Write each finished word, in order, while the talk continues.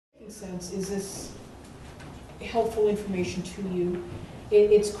sense? Is this helpful information to you?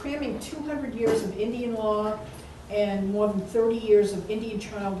 It's cramming 200 years of Indian law and more than 30 years of Indian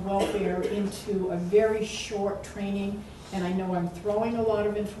child welfare into a very short training, and I know I'm throwing a lot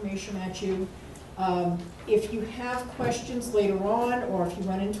of information at you. If you have questions later on, or if you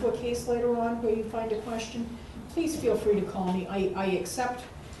run into a case later on where you find a question, please feel free to call me. I accept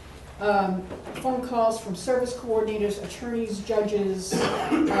phone calls from service coordinators, attorneys, judges,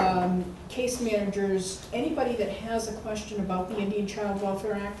 case managers, anybody that has a question about the Indian Child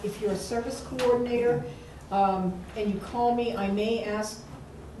Welfare Act. If you're a service coordinator and you call me, I may ask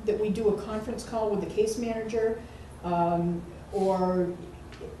that we do a conference call with the case manager, or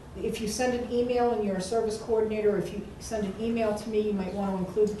if you send an email and you're a service coordinator, if you send an email to me, you might want to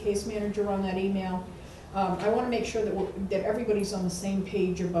include the case manager on that email. I want to make sure that everybody's on the same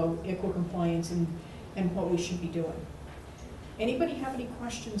page about ICWA compliance and what we should be doing. Anybody have any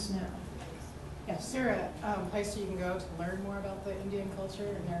questions now? Yes. Is there a place you can go to learn more about the Indian culture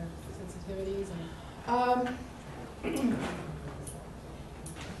and their sensitivities? And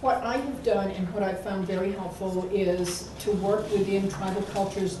what I have done and what I've found very helpful is to work within tribal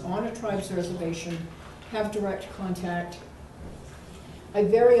cultures on a tribe's reservation, have direct contact. I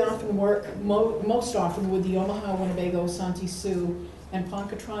very often work, most often, with the Omaha, Winnebago, Santee Sioux, and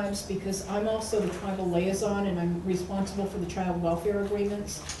Ponca tribes, because I'm also the tribal liaison and I'm responsible for the child welfare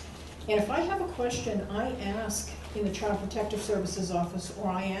agreements. And if I have a question, I ask in the Child Protective Services office, or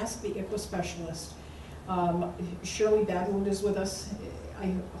I ask the ICWA specialist. Shirley Badwood is with us.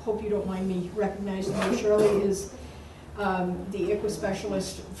 I hope you don't mind me recognizing her. Shirley is the ICWA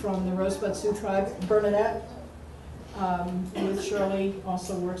specialist from the Rosebud Sioux tribe. Bernadette, with Shirley,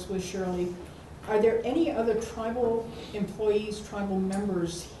 also works with Shirley. Are there any other tribal employees, tribal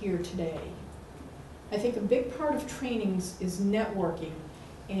members here today? I think a big part of trainings is networking.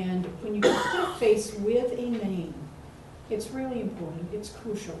 And when you put a face with a name, it's really important. It's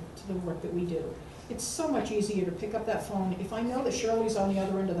crucial to the work that we do. It's so much easier to pick up that phone. If I know that Shirley's on the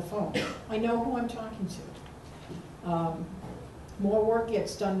other end of the phone, I know who I'm talking to. More work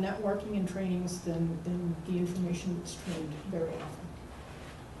gets done networking and trainings than the information that's trained very often.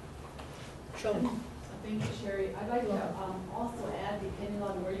 Shirley. Thank you, Sherry. I'd like to also add, depending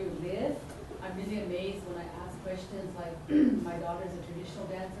on where you live, I'm really amazed when I ask questions like, my daughter's a traditional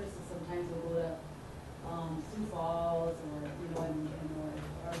dancer, so sometimes we'll go to Sioux Falls, or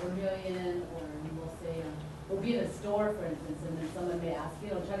or Vermilion, or we'll say, we'll be in a store, for instance, and then someone may ask, try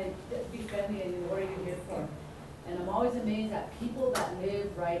to be friendly, and what are you here for? And I'm always amazed at people that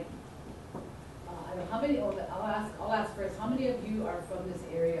live right, I don't know how many, I'll ask first, how many of you are from this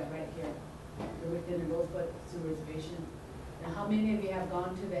area right here? You're within the Rosebud Sioux Reservation. And how many of you have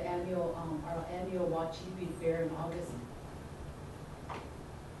gone to the annual, our annual Wachipi Fair in August?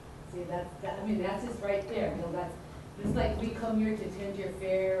 See, that's just right there. That's just like we come here to attend your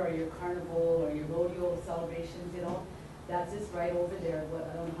fair or your carnival or your rodeo celebrations, that's just right over there.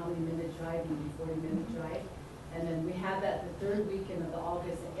 I don't know how many minute drive, maybe 40-minute drive. And then we have that the third weekend of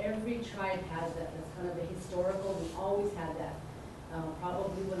August. Every tribe has that. That's kind of a historical. We always had that.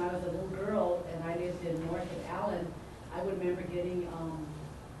 Probably when I was a little girl and I lived in north of Allen, I would remember getting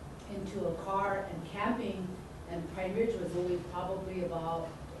into a car and camping, and Pine Ridge was only probably about,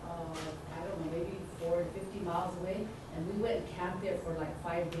 I don't know, maybe 4 to 50 miles away, and we went and camped there for like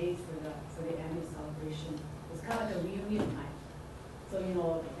 5 days for the annual celebration. It was kind of like a reunion time. So,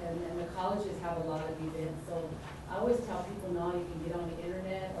 and the colleges have a lot of events, so I always tell people now you can get on the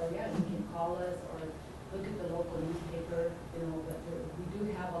internet, or you can call us, or look at the local newspaper, but we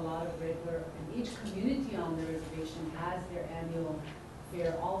do have a lot of regular, and each community on the reservation has their annual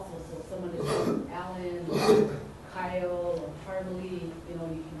fair also. So if someone is from Allen, or Kyle, or Harmony, you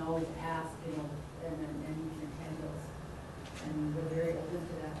can always ask, and you can attend those. And we're very open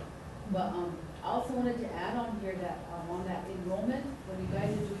to that. But I also wanted to add on here that on that enrollment, when you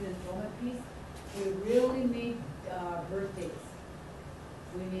guys are doing the enrollment piece, we really need birth dates.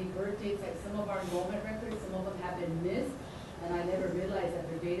 We need birth dates, like some of our enrollment records, some of them have been missed, and I never realized that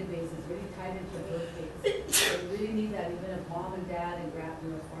their database is really tied into birth dates. So we really need that, even if mom and dad and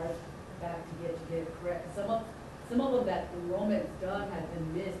grandma, as far as back to get it correct. Some of them that enrollment's done has been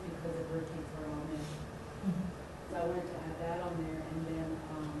missed because the birth dates were on there. So I wanted to add that on there, and then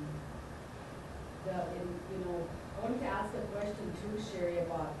I wanted to ask a question too, Sherry,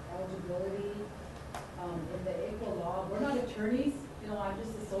 about eligibility in the ICWA law. We're not attorneys. I'm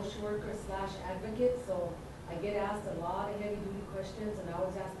just a social worker / advocate, so I get asked a lot of heavy-duty questions, and I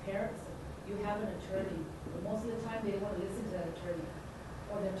always ask parents, you have an attorney. But most of the time, they don't want to listen to that attorney.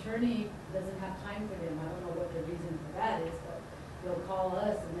 Or the attorney doesn't have time for them. I don't know what the reason for that is, but they'll call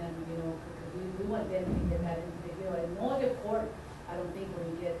us, and then, then we get that individual. And no other court, I don't think,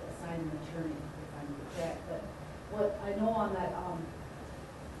 will you get assigned an attorney, if I'm correct. But what I know on that,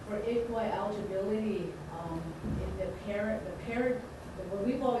 for ICWA eligibility, if the parent, what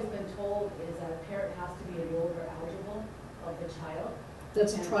we've always been told is that a parent has to be enrolled or eligible of the child.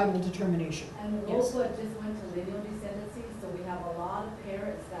 That's a tribal determination. And Yes. Rosewood just went to lineal descendancy, so we have a lot of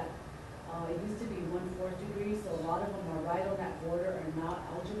parents that, it used to be 1/4 degree, so a lot of them are right on that border, are not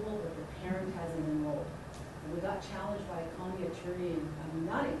eligible, but the parent hasn't enrolled. And we got challenged by a county attorney,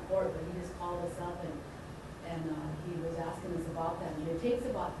 not in court, but he just called us up and he was asking us about that. And it takes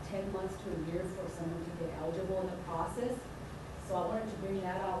about 10 months to a year for someone to get eligible in the process. So I wanted to bring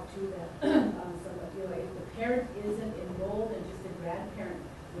that out too, that, if the parent isn't enrolled and just a grandparent,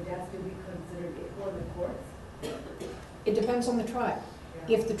 would that still be considered equal in the courts? It depends on the tribe.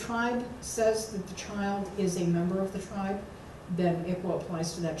 Yeah. If the tribe says that the child is a member of the tribe, then ICWA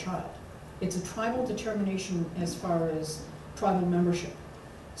applies to that child. It's a tribal determination as far as tribal membership.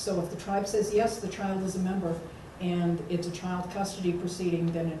 So if the tribe says, yes, the child is a member, and it's a child custody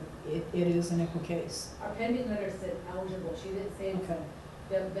proceeding, then it is an ICWA case. Our pending letter said eligible, she didn't say, Okay.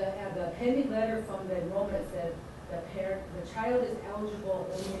 the pending letter from the enrollment said the child is eligible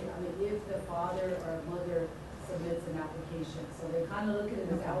only, if the father or mother submits an application. So they kind of look at it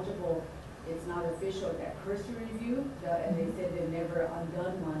as eligible. It's not official at that cursory review, and they said they've never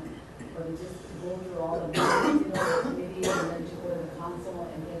undone one, but they just go through all the numbers, the committee, and then to go to the council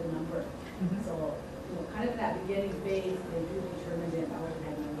and get a number. So, kind of in that beginning phase, they do determine the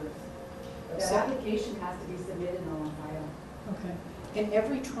eligible members. But that So- application has to be submitted on file. Okay. And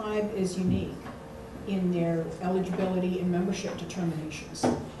every tribe is unique in their eligibility and membership determinations.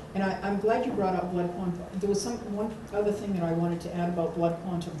 And I'm glad you brought up blood quantum. There was one other thing that I wanted to add about blood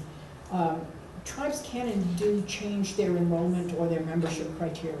quantum. Tribes can and do change their enrollment or their membership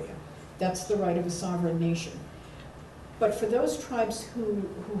criteria. That's the right of a sovereign nation. But for those tribes who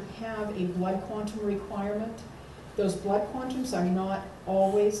have a blood quantum requirement, those blood quantums are not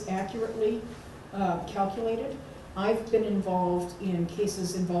always accurately calculated. I've been involved in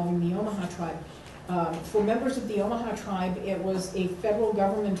cases involving the Omaha tribe. For members of the Omaha tribe, it was a federal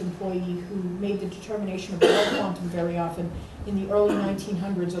government employee who made the determination of blood quantum very often in the early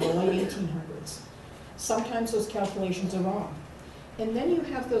 1900s or the late 1800s. Sometimes those calculations are wrong. And then you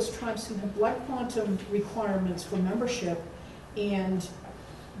have those tribes who have blood quantum requirements for membership, and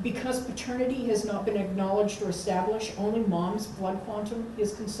because paternity has not been acknowledged or established, only mom's blood quantum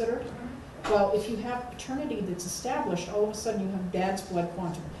is considered. Well, if you have paternity that's established, all of a sudden you have dad's blood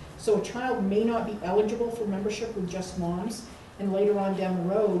quantum. So a child may not be eligible for membership with just mom's, and later on down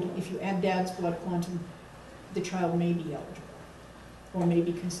the road, if you add dad's blood quantum, the child may be eligible, or may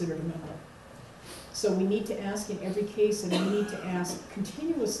be considered a member. So we need to ask in every case, and we need to ask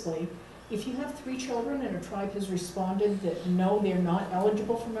continuously, if you have 3 children and a tribe has responded that no, they're not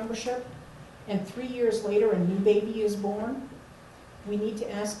eligible for membership, and 3 years later a new baby is born, we need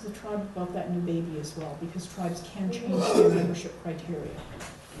to ask the tribe about that new baby as well, because tribes can change their membership criteria.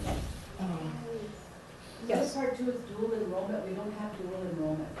 The other Yes. part too is dual enrollment. We don't have dual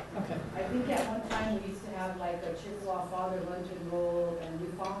enrollment. Okay. I think at one time we used to have like a Chippewa father run to enroll, and we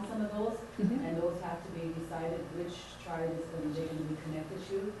found some of those, and those have to be decided which tribe is going to be connected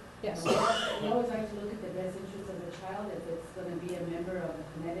to. Yes. We always like to look at the best interest of the child. If it's going to be a member of the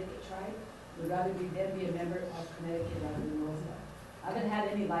Connecticut tribe, we'd rather them be a member of Connecticut rather than Roosevelt. I haven't had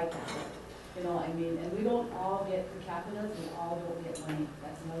any like that. And we don't all get per capitas, we all don't get money.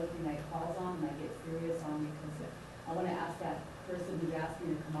 That's another thing I calls on and I get furious on, because I want to ask that person who's asked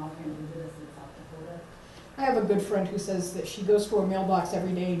me to come out here and visit us in South Dakota. I have a good friend who says that she goes to her mailbox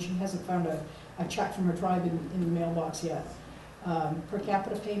every day and she hasn't found a check from her tribe in the mailbox yet. Per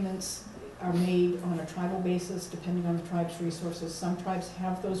capita payments are made on a tribal basis depending on the tribe's resources. Some tribes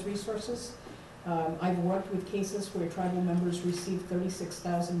have those resources. I've worked with cases where tribal members receive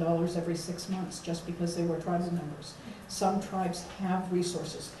 $36,000 every 6 months just because they were tribal members. Some tribes have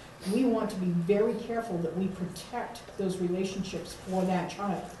resources. We want to be very careful that we protect those relationships for that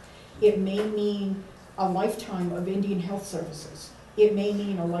child. It may mean a lifetime of Indian health services. It may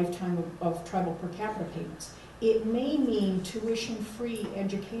mean a lifetime of tribal per capita payments. It may mean tuition-free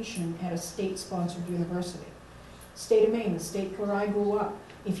education at a state-sponsored university. State of Maine, the state where I grew up,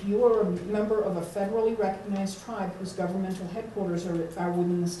 if you are a member of a federally recognized tribe whose governmental headquarters are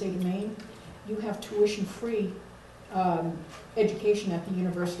within the state of Maine, you have tuition-free education at the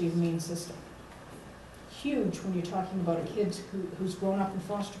University of Maine system. Huge when you're talking about a kid who's grown up in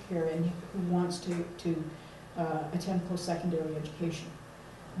foster care and who wants to attend post-secondary education.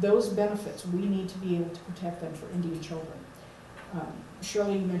 Those benefits, we need to be able to protect them for Indian children.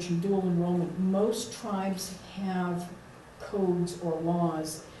 Shirley, you mentioned dual enrollment. Most tribes have codes or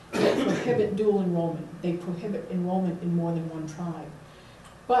laws that prohibit dual enrollment. They prohibit enrollment in more than one tribe.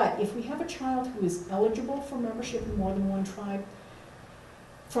 But if we have a child who is eligible for membership in more than one tribe,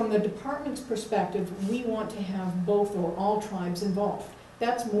 from the department's perspective, we want to have both or all tribes involved.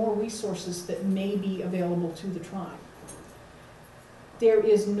 That's more resources that may be available to the tribe. There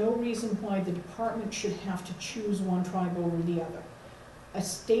is no reason why the department should have to choose one tribe over the other. A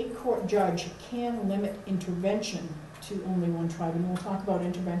state court judge can limit intervention to only one tribe, and we'll talk about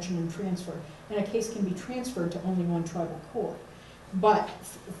intervention and transfer. And a case can be transferred to only one tribal court. But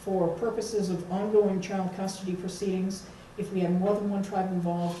for purposes of ongoing child custody proceedings, if we have more than one tribe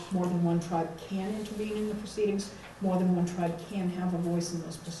involved, more than one tribe can intervene in the proceedings, more than one tribe can have a voice in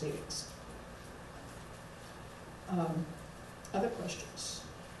those proceedings. Other questions?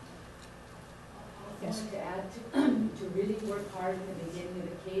 I Yes. wanted to add to really work hard in the beginning of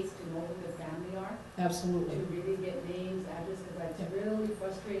the case, to know who the family are, Absolutely. to really get names, address, because it's Yeah. really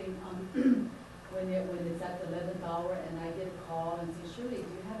frustrating when it's at the 11th hour and I get a call and say, Shirley,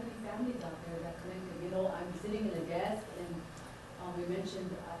 do you have any families out there that connected? You know, I'm sitting in a desk and we mentioned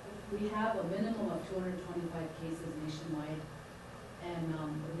we have a minimum of 225 cases nationwide. And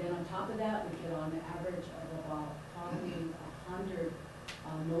then on top of that, we get on an average of about probably 100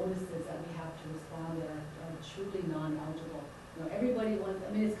 notices that we have to respond that are truly non-eligible. You know, everybody wants,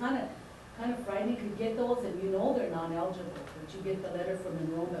 I mean, it's kind of frightening to get those and you know they're non-eligible, but you get the letter from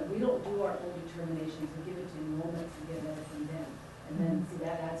enrollment. We don't do our own determinations, we give it to enrollment to get a letter from them. And then, see,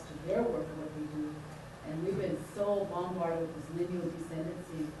 that adds to their work of what they do. And we've been so bombarded with this lineal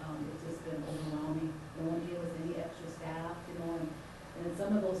descendancy, it's just been overwhelming. No one gave us any extra staff, you know, and in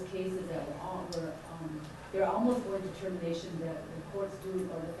some of those cases that they're almost going to termination that the courts do,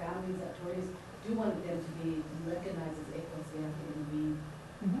 or the families, attorneys do want them to be recognized as ICWA, so they have to intervene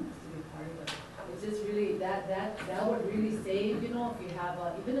to be part of it. It's just really, that would really save, you know, if you have,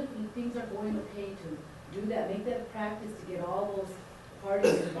 even if things are going okay, to do that, make that a practice to get all those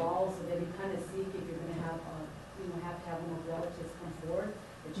parties involved, so that you kind of seek if you're going to have, have to have more relatives come forward,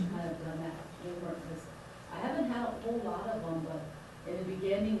 that you kind of done that homework, because I haven't had a whole lot of them, but in the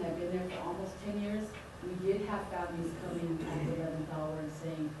beginning, I've been there for almost 10 years, we did have families coming at the 11th hour and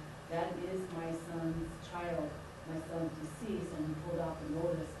saying, that is my son's child, my son's deceased, and we pulled out the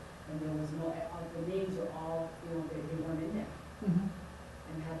notice, and there was no, the names were all, they weren't in there.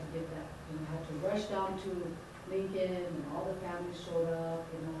 And had to get that, had to rush down to Lincoln, and all the families showed up,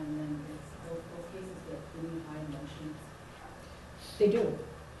 and then those cases get really high emotions. They do,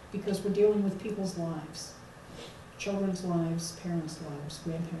 because we're dealing with people's lives. Children's lives, parents' lives,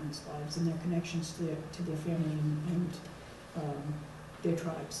 grandparents' lives, and their connections to their family and their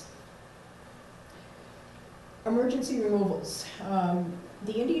tribes. Emergency removals.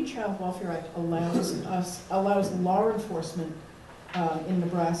 The Indian Child Welfare Act allows law enforcement in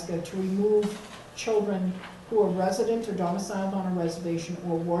Nebraska to remove children who are resident or domiciled on a reservation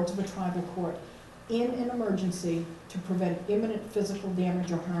or wards of a tribal court in an emergency to prevent imminent physical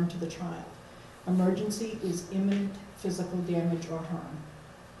damage or harm to the child. Emergency is imminent physical damage or harm.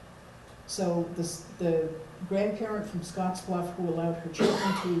 So the grandparent from Scottsbluff who allowed her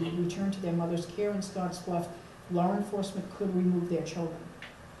children to return to their mother's care in Scottsbluff, law enforcement could remove their children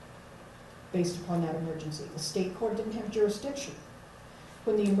based upon that emergency. The state court didn't have jurisdiction.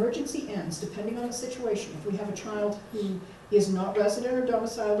 When the emergency ends, depending on the situation, if we have a child who is not resident or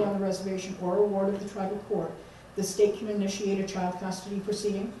domiciled on a reservation or a ward of the tribal court, the state can initiate a child custody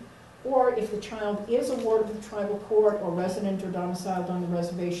proceeding. Or if the child is a ward of the tribal court or resident or domiciled on the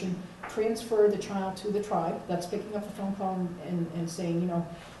reservation, transfer the child to the tribe. That's picking up the phone call and saying,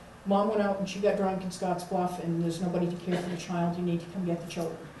 Mom went out and she got drunk in Scottsbluff and there's nobody to care for the child, you need to come get the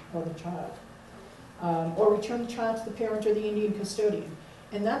children or the child. Or return the child to the parent or the Indian custodian.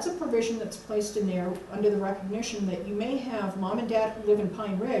 And that's a provision that's placed in there under the recognition that you may have mom and dad who live in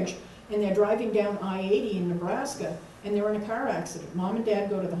Pine Ridge and they're driving down I-80 in Nebraska and they're in a car accident. Mom and dad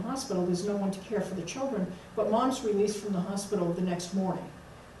go to the hospital, there's no one to care for the children, but mom's released from the hospital the next morning.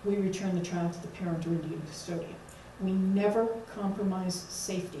 We return the child to the parent or Indian custodian. We never compromise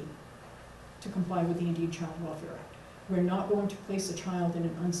safety to comply with the Indian Child Welfare Act. We're not going to place a child in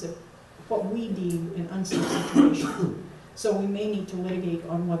an unsafe, what we deem an unsafe situation. So we may need to litigate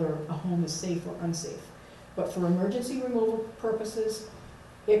on whether a home is safe or unsafe. But for emergency removal purposes,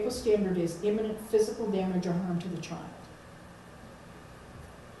 ICWA standard is imminent physical damage or harm to the child.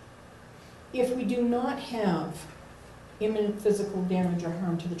 If we do not have imminent physical damage or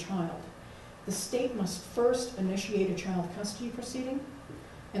harm to the child, the state must first initiate a child custody proceeding,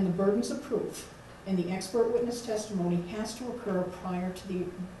 and the burdens of proof and the expert witness testimony has to occur prior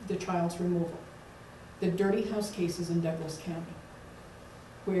to the child's removal. The dirty house cases in Douglas County,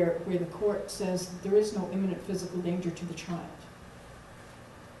 where the court says there is no imminent physical danger to the child.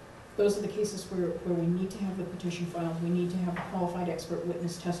 Those are the cases where we need to have the petition filed, we need to have qualified expert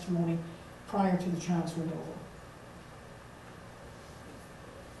witness testimony prior to the child's removal.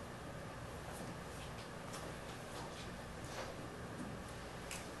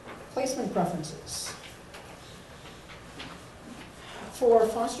 Placement preferences. For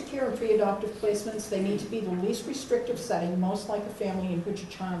foster care and pre-adoptive placements, they need to be the least restrictive setting, most like a family in which a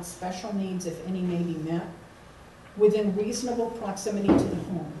child's special needs, if any, may be met, within reasonable proximity to the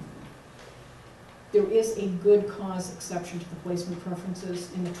home. There is a good cause exception to the placement preferences,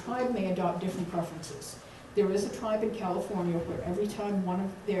 and the tribe may adopt different preferences. There is a tribe in California where every time one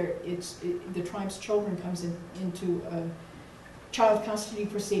of the tribe's children comes into a child custody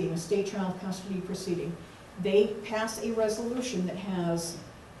proceeding, a state child custody proceeding, they pass a resolution that has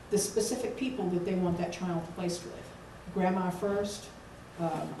the specific people that they want that child placed with. Grandma first,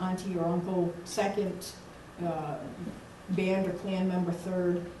 auntie or uncle second, band or clan member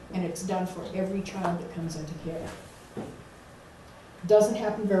third, and it's done for every child that comes into care. Doesn't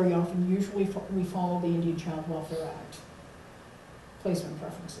happen very often. Usually we follow the Indian Child Welfare Act placement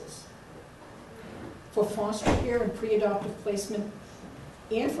preferences. For foster care and pre-adoptive placement,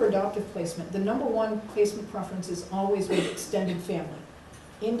 and for adoptive placement, the number one placement preference is always with extended family.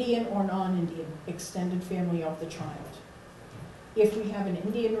 Indian or non-Indian, extended family of the child. If we have an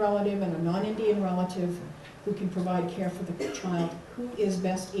Indian relative and a non-Indian relative who can provide care for the child, who is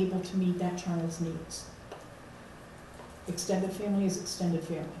best able to meet that child's needs? Extended family is extended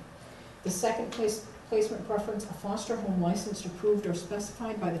family. The second placement preference, a foster home licensed, approved, or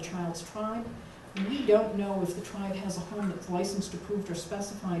specified by the child's tribe. We don't know if the tribe has a home that's licensed, approved, or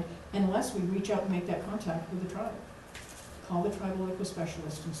specified unless we reach out and make that contact with the tribe. Call the tribal equine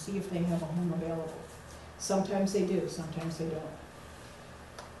specialist and see if they have a home available. Sometimes they do, sometimes they don't.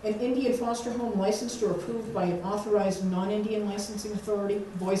 An Indian foster home licensed or approved by an authorized non-Indian licensing authority,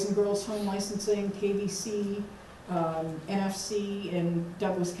 Boys and Girls Home Licensing, KVC, NFC in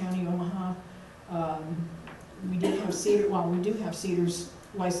Douglas County, Omaha. We do have Cedars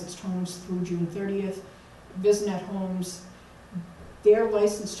licensed homes through June 30th. Visnet homes, they're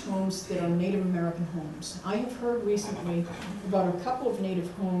licensed homes that are Native American homes. I have heard recently about a couple of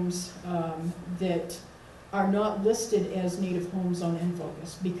Native homes that are not listed as Native homes on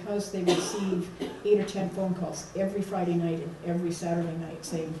Enfocus because they receive 8 or 10 phone calls every Friday night and every Saturday night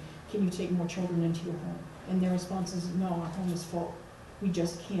saying, can you take more children into your home? And their response is, no, our home is full. We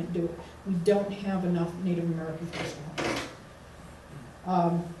just can't do it. We don't have enough Native American foster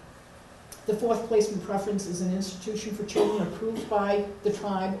homes. The fourth placement preference is an institution for children approved by the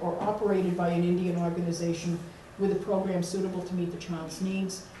tribe or operated by an Indian organization with a program suitable to meet the child's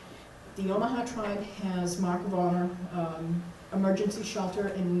needs. The Omaha tribe has Mark of Honor, emergency shelter,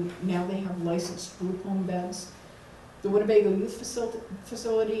 and now they have licensed group home beds. The Winnebago Youth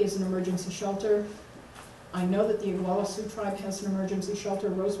Facility is an emergency shelter. I know that the ICWA Sioux tribe has an emergency shelter.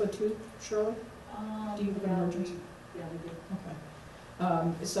 Rosebud too, Shirley? Do you have an emergency? Yeah, we do. Okay.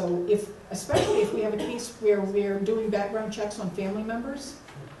 So especially if we have a case where we're doing background checks on family members,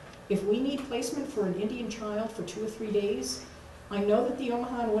 if we need placement for an Indian child for 2 or 3 days, I know that the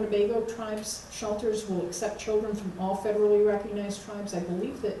Omaha and Winnebago tribes shelters will accept children from all federally recognized tribes. I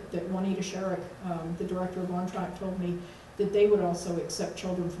believe that Juanita Sherrick, the director of OnTrack, told me that they would also accept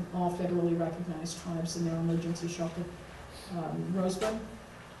children from all federally recognized tribes in their emergency shelter. Rosebud?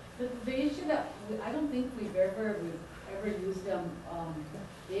 The issue that, I don't think we've ever used them,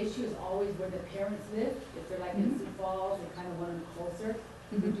 the issue is always where the parents live. If they're like in Sioux Falls, they kind of want them closer.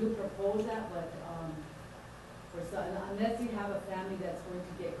 We do propose that, but unless you have a family that's going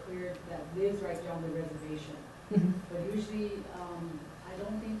to get cleared that lives right there on the reservation. But usually, I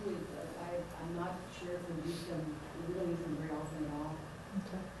don't think I'm not sure if we use them, we don't use them very often at all.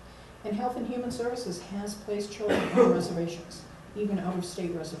 Okay. And Health and Human Services has placed children on reservations, even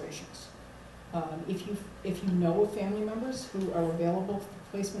out-of-state reservations. If you know of family members who are available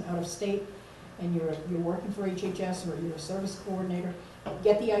for placement out of state, and you're working for HHS or you're a service coordinator,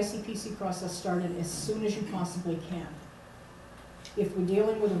 get the ICPC process started as soon as you possibly can. If we're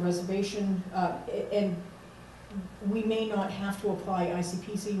dealing with a reservation, and we may not have to apply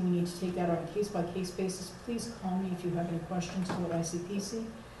ICPC, we need to take that on a case-by-case basis. Please call me if you have any questions about ICPC.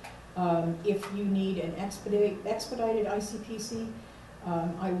 If you need an expedited ICPC,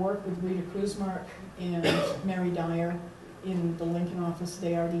 I work with Rita Kruzmark and Mary Dyer in the Lincoln office.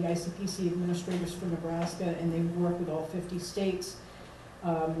 They are the ICPC administrators for Nebraska, and they work with all 50 states.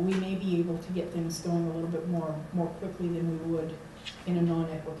 we may be able to get things going a little bit more quickly than we would in a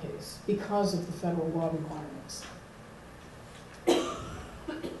non-ECWA case because of the federal law requirements.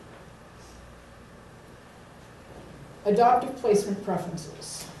 Adoptive placement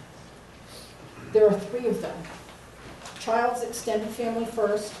preferences. There are 3 of them. Child's extended family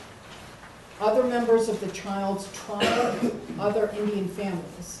first, other members of the child's tribe, other Indian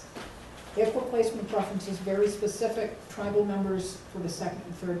families. ECWA placement preference is very specific, tribal members for the 2nd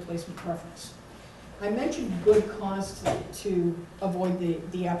and 3rd placement preference. I mentioned good cause to avoid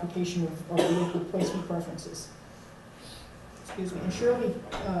the application of the ECWA placement preferences. Excuse me, and Shirley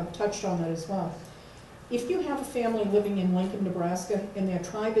touched on that as well. If you have a family living in Lincoln, Nebraska, and their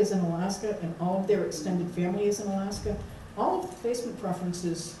tribe is in Alaska, and all of their extended family is in Alaska, all of the placement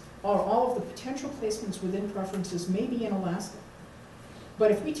preferences, or all of the potential placements within preferences may be in Alaska.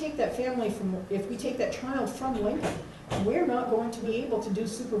 But if we take that if we take that child from Lincoln, we're not going to be able to do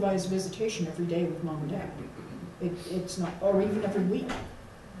supervised visitation every day with mom and dad. It's not, or even every week.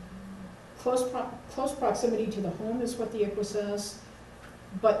 Close proximity to the home is what the ICWA says.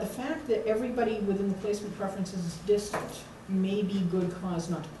 But the fact that everybody within the placement preferences is distant may be good cause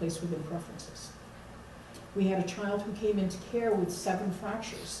not to place within preferences. We had a child who came into care with 7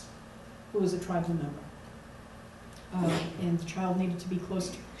 fractures, who was a tribal member. And the child needed to be close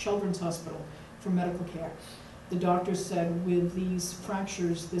to Children's Hospital for medical care. The doctor said with these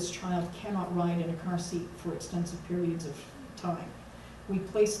fractures, this child cannot ride in a car seat for extensive periods of time. We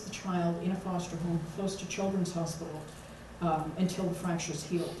placed the child in a foster home close to Children's Hospital until the fractures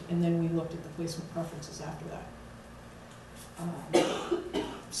healed, and then we looked at the placement preferences after that.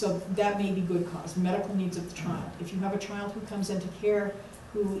 So that may be good cause. Medical needs of the child. If you have a child who comes into care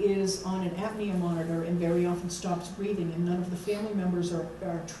who is on an apnea monitor and very often stops breathing, and none of the family members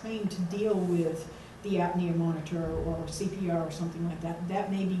are trained to deal with the apnea monitor or CPR or something like that,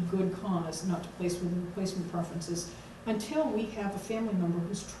 that may be good cause not to place within placement preferences until we have a family member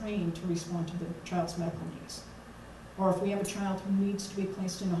who's trained to respond to the child's medical needs. Or if we have a child who needs to be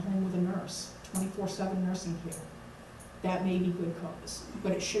placed in a home with a nurse, 24/7 nursing care, that may be good cause.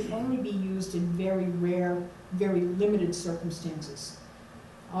 But it should only be used in very rare, very limited circumstances.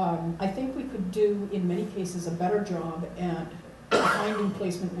 I think we could do, in many cases, a better job at finding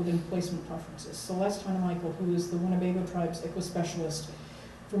placement within placement preferences. Celeste Michael, who is the Winnebago Tribe's ICWA specialist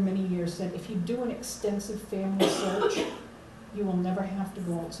for many years, said if you do an extensive family search, you will never have to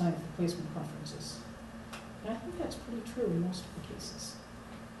go outside of the placement preferences. And I think that's pretty true in most of the cases.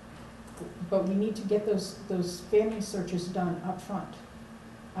 But we need to get those family searches done up front.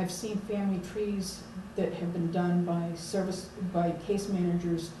 I've seen family trees that have been done by case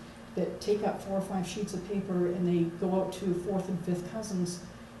managers that take up 4 or 5 sheets of paper and they go out to 4th and 5th cousins,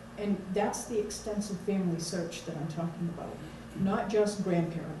 and that's the extensive family search that I'm talking about. Not just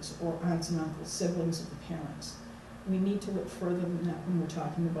grandparents or aunts and uncles, siblings of the parents. We need to look further than that when we're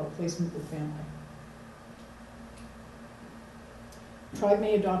talking about placement with family. Tribe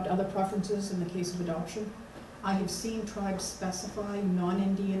may adopt other preferences in the case of adoption. I have seen tribes specify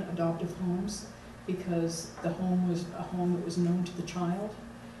non-Indian adoptive homes because the home was a home that was known to the child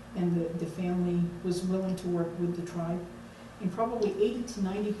and the family was willing to work with the tribe. In probably 80 to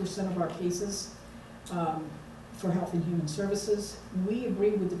 90% of our cases for Health and Human Services, we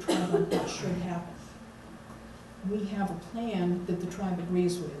agree with the tribe on what should happen. We have a plan that the tribe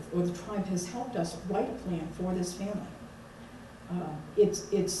agrees with, or the tribe has helped us write a plan for this family.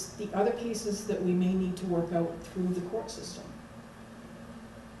 It's the other cases that we may need to work out through the court system.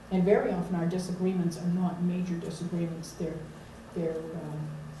 And very often our disagreements are not major disagreements, they're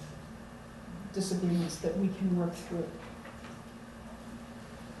disagreements that we can work through.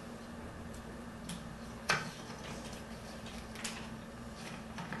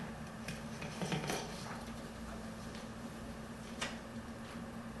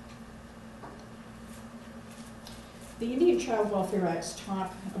 The Indian Child Welfare Acts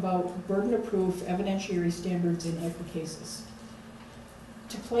talk about burden of proof, evidentiary standards in ECWA cases.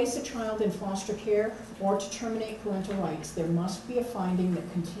 To place a child in foster care or to terminate parental rights, there must be a finding that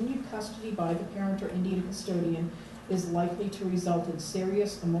continued custody by the parent or Indian custodian is likely to result in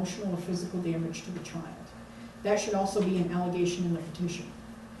serious emotional or physical damage to the child. That should also be an allegation in the petition.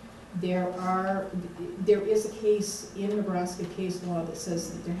 There is a case in Nebraska case law that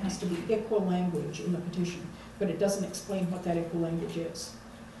says that there has to be ICWA language in the petition, but it doesn't explain what that ICWA language is.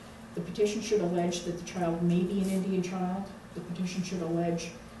 The petition should allege that the child may be an Indian child. The petition should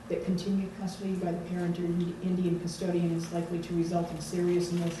allege that continued custody by the parent or Indian custodian is likely to result in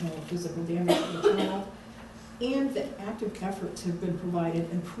serious emotional or physical damage to the child, and that active efforts have been provided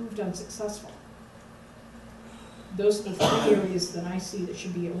and proved unsuccessful. Those are the three areas that I see that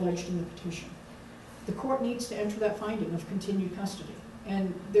should be alleged in the petition. The court needs to enter that finding of continued custody.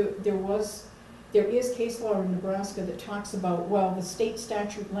 And there is case law in Nebraska that talks about, well, the state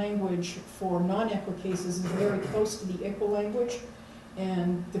statute language for non-ICWA cases is very close to the ICWA language.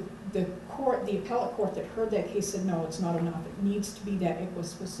 And the appellate court that heard that case said, no, it's not enough. It needs to be that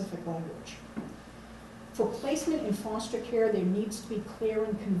ICWA-specific language. For placement in foster care, there needs to be clear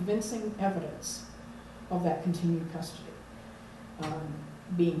and convincing evidence of that continued custody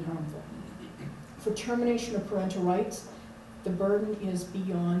being harmful. For termination of parental rights, the burden is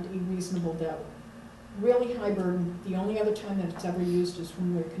beyond a reasonable doubt. Really high burden. The only other time that it's ever used is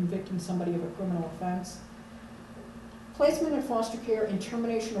when we're convicting somebody of a criminal offense. Placement in foster care and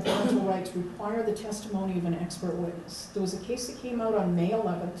termination of parental rights require the testimony of an expert witness. There was a case that came out on May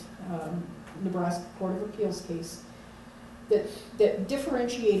 11th, Nebraska Court of Appeals case, that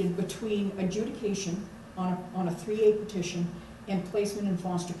differentiated between adjudication on a 3A petition and placement in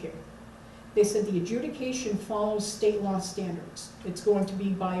foster care. They said the adjudication follows state law standards. It's going to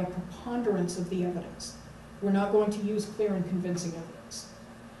be by a preponderance of the evidence. We're not going to use clear and convincing evidence.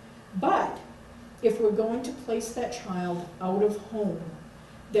 But if we're going to place that child out of home,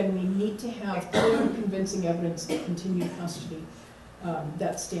 then we need to have clear and convincing evidence of continued custody,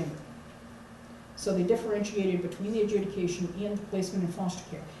 that's standard. So they differentiated between the adjudication and the placement in foster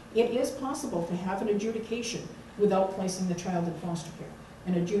care. It is possible to have an adjudication without placing the child in foster care.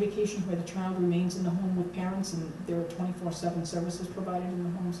 An adjudication where the child remains in the home with parents and there are 24/7 services provided in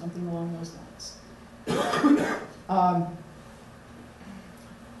the home, something along those lines.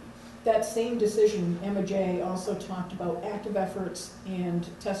 That same decision, Emma J. also talked about active efforts and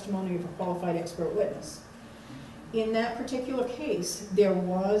testimony of a qualified expert witness. In that particular case, there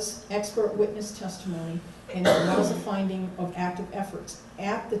was expert witness testimony and there was a finding of active efforts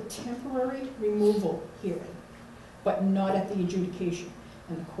at the temporary removal hearing, but not at the adjudication.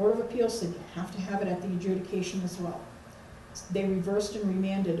 And the Court of Appeals said you have to have it at the adjudication as well. They reversed and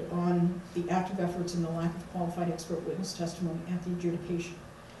remanded on the active efforts and the lack of qualified expert witness testimony at the adjudication.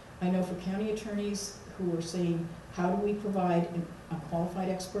 I know for county attorneys who are saying, how do we provide a qualified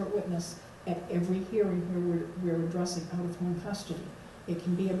expert witness at every hearing where we're addressing out-of-home custody? It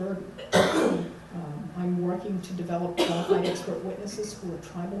can be a burden. I'm working to develop qualified expert witnesses who are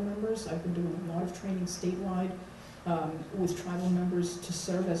tribal members. I've been doing a lot of training statewide with tribal members to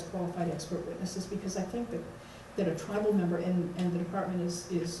serve as qualified expert witnesses, because I think that a tribal member, and the department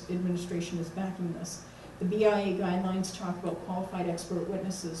administration is backing this. The BIA guidelines talk about qualified expert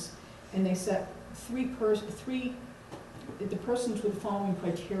witnesses, and they set the persons with the following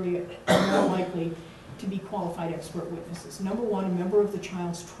criteria are more likely to be qualified expert witnesses. Number one, a member of the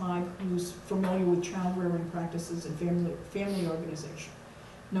child's tribe who's familiar with child rearing practices and family organization.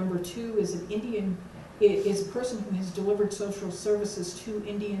 Number two is is a person who has delivered social services to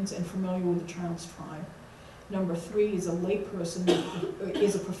Indians and familiar with the child's tribe. Number three is a lay person,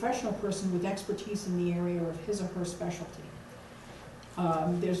 is a professional person with expertise in the area of his or her specialty.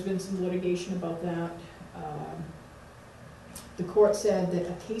 There's been some litigation about that. The court said that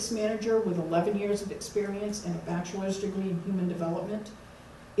a case manager with 11 years of experience and a bachelor's degree in human development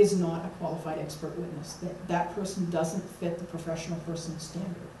is not a qualified expert witness. That person doesn't fit the professional person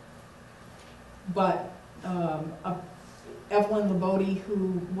standard. But Evelyn Labode,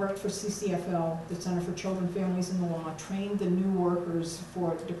 who worked for CCFL, the Center for Children, Families and the Law, trained the new workers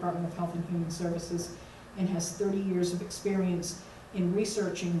for the Department of Health and Human Services, and has 30 years of experience in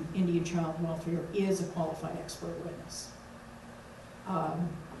researching Indian child welfare, is a qualified expert witness. I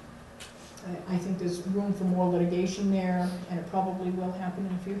think there's room for more litigation there, and it probably will happen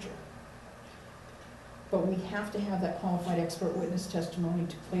in the future. But we have to have that qualified expert witness testimony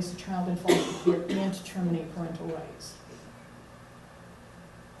to place a child in foster care and to terminate parental rights.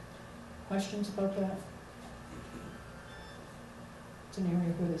 Questions about that? It's an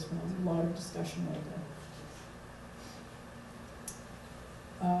area where there's been a lot of discussion lately.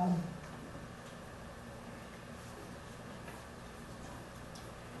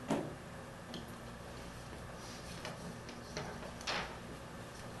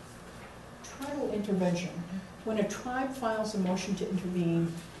 Tribal intervention. When a tribe files a motion to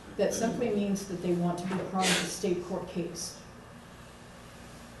intervene, that simply means that they want to be part of the state court case.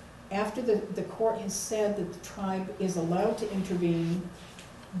 After the court has said that the tribe is allowed to intervene,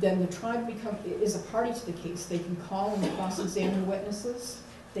 then the tribe is a party to the case. They can call and cross-examine witnesses.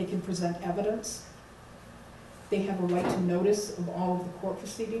 They can present evidence. They have a right to notice of all of the court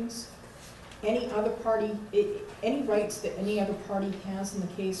proceedings. Any rights that any other party has in the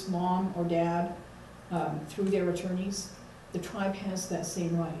case, mom or dad, through their attorneys, the tribe has that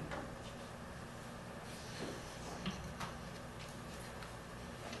same right.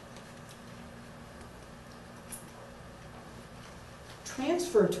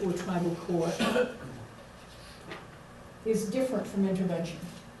 transfer to a tribal court is different from intervention.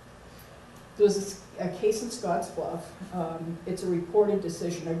 There was a case in Scottsbluff. It's a reported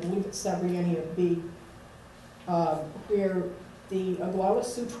decision, I believe it's Sabriani B, where the Oglala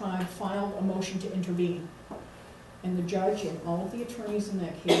Sioux tribe filed a motion to intervene. And the judge and all of the attorneys in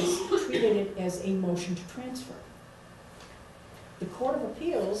that case treated it as a motion to transfer. The Court of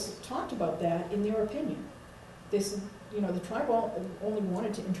Appeals talked about that in their opinion. They said, you know, the tribe only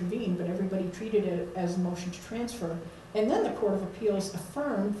wanted to intervene, but everybody treated it as a motion to transfer. And then the Court of Appeals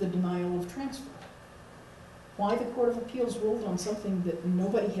affirmed the denial of transfer. Why the Court of Appeals ruled on something that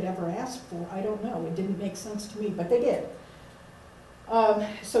nobody had ever asked for, I don't know. It didn't make sense to me, but they did.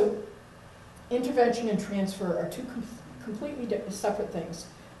 So intervention and transfer are two completely separate things.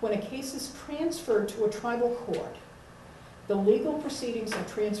 When a case is transferred to a tribal court, the legal proceedings are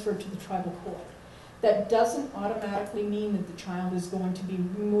transferred to the tribal court. That doesn't automatically mean that the child is going to be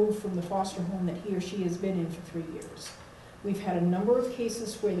removed from the foster home that he or she has been in for 3 years. We've had a number of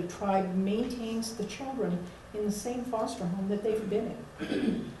cases where the tribe maintains the children in the same foster home that they've been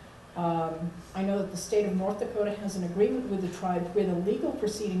in. I know that the state of North Dakota has an agreement with the tribe where the legal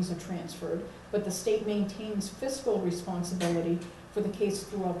proceedings are transferred, but the state maintains fiscal responsibility for the case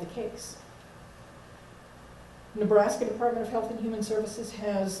throughout the case. Nebraska Department of Health and Human Services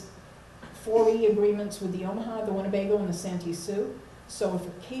has 4E agreements with the Omaha, the Winnebago, and the Santee Sioux. So if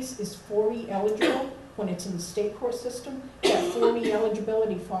a case is 4E eligible, when it's in the state court system, that 4E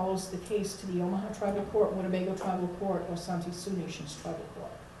eligibility follows the case to the Omaha Tribal Court, Winnebago Tribal Court, or Santee Sioux Nation's Tribal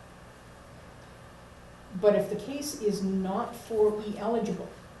Court. But if the case is not 4E eligible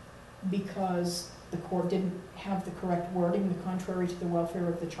because the court didn't have the correct wording, the contrary to the welfare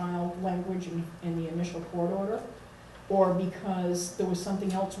of the child language in the initial court order, or because there was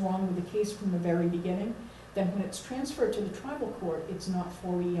something else wrong with the case from the very beginning, then when it's transferred to the tribal court, it's not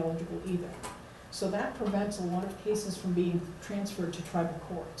 4E eligible either. So that prevents a lot of cases from being transferred to tribal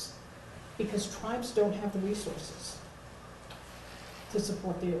courts, because tribes don't have the resources to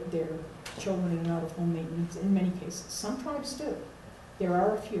support their children in out-of-home maintenance in many cases. Some tribes do. There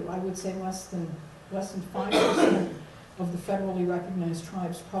are a few. I would say less than 5% of the federally recognized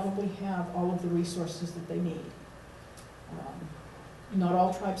tribes probably have all of the resources that they need. Not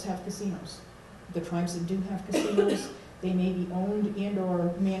all tribes have casinos. The tribes that do have casinos, they may be owned and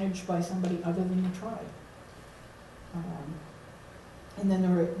or managed by somebody other than the tribe. And then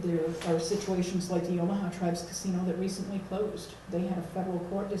there are situations like the Omaha Tribe's casino that recently closed. They had a federal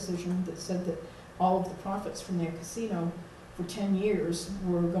court decision that said that all of the profits from their casino for 10 years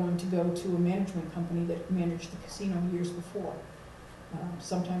were going to go to a management company that managed the casino years before.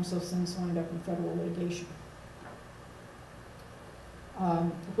 Sometimes those things wind up in federal litigation.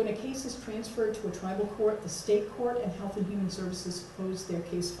 When a case is transferred to a tribal court, the state court and Health and Human Services close their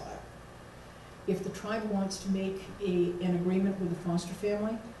case file. If the tribe wants to make an agreement with the foster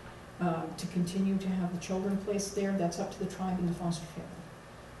family to continue to have the children placed there, that's up to the tribe and the foster family.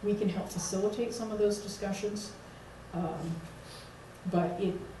 We can help facilitate some of those discussions, but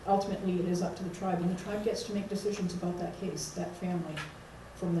ultimately it is up to the tribe, and the tribe gets to make decisions about that case, that family,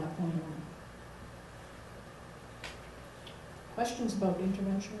 from that point on. Questions about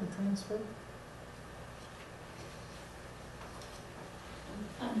intervention or transfer?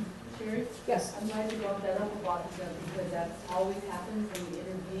 Sherry? Yes. I'm glad you brought that up about because that always happens when we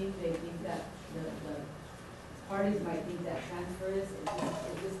intervene. They think that the parties might think that transfer is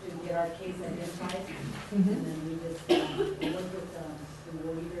just to get our case identified. And then we just work with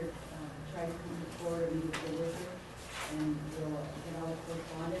we'll either try to come forward or meet with the worker and we'll get all the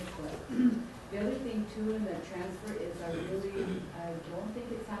correspondence. But the other thing too in the transfer is I don't think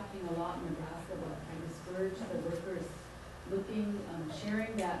it's happening a lot in Nebraska, but I discourage the workers looking,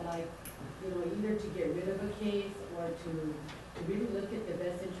 sharing that, like, you know, either to get rid of a case or to really look at the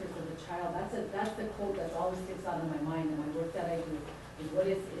best interest of the child. That's the quote that always sticks out in my mind in my work that I do, is what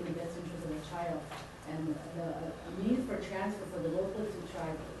is in the best interest of the child. And the means for transfer for the local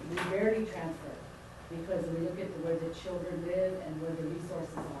tribe, we rarely transfer because we look at where the children live and where the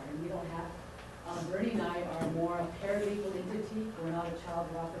resources are. And we don't have, Bernie and I are more a paralegal entity. We're not a child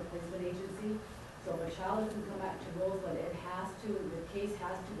welfare placement agency. So if a child doesn't come back to Rose, but the case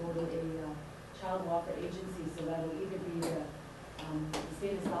has to go to a child welfare agency, so that'll either be the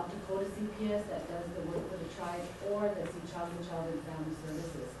state of South Dakota CPS that does the work for the tribe, or the Child and Family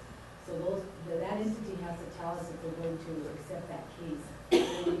Services. So that entity has to tell us if they're going to accept that case,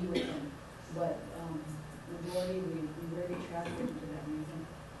 or meet with them. But majority, we really transfer to that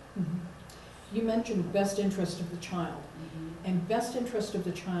reason. You mentioned best interest of the child. And best interest of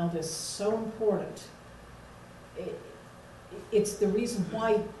the child is so important. it's the reason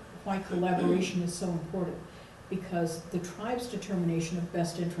why collaboration is so important, because the tribe's determination of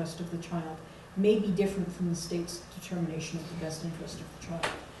best interest of the child may be different from the state's determination of the best interest of the child.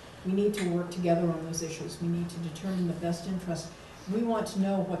 We need to work together on those issues. We need to determine the best interest. We want to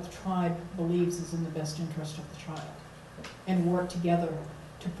know what the tribe believes is in the best interest of the child, and work together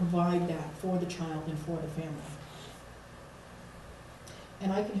to provide that for the child and for the family.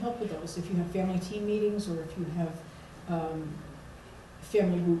 And I can help with those. If you have family team meetings, or if you have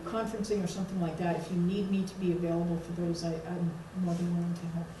family group conferencing or something like that, if you need me to be available for those, I'm more than willing to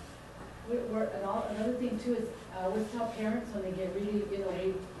help. Another thing too is, I always tell parents when they get really,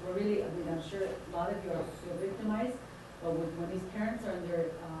 we're really, I mean, I'm sure a lot of you feel victimized, but when these parents are in their,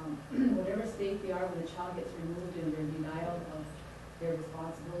 whatever state they are, when the child gets removed and they're denial of their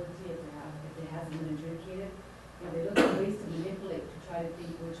responsibility, if it hasn't been adjudicated, they look at ways to manipulate, to try to think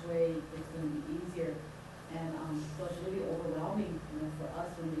which way it's going to be easier. And so it's really overwhelming, for us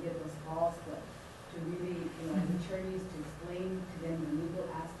when we get those calls, but to really, as attorneys, to explain to them the legal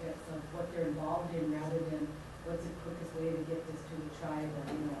aspects of what they're involved in, rather than what's the quickest way to get this to the tribe.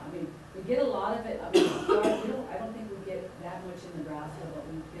 I mean, we get a lot of it. I mean, I don't think we get that much in Nebraska, but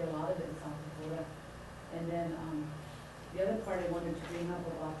we get a lot of it in South Dakota. And then the other part I wanted to bring up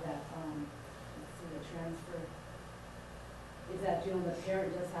about that, let's see, the transfer, is that, the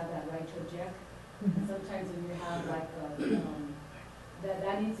parent does have that right to object. Mm-hmm. Sometimes when you have like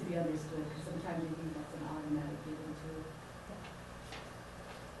that needs to be understood, because sometimes you think that's an automatic given too.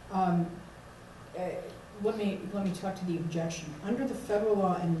 Let me talk to the objection. Under the federal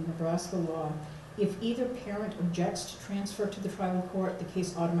law and Nebraska law, if either parent objects to transfer to the tribal court, the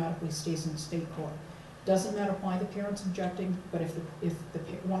case automatically stays in state court. Doesn't matter why the parent's objecting, but if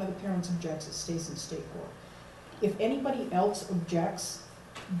one of the parents objects, it stays in state court. If anybody else objects,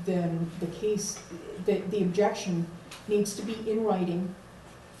 then the objection needs to be in writing,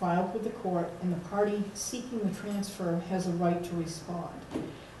 filed with the court, and the party seeking the transfer has a right to respond.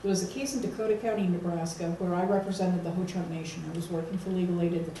 There was a case in Dakota County, Nebraska, where I represented the Ho-Chunk Nation. I was working for Legal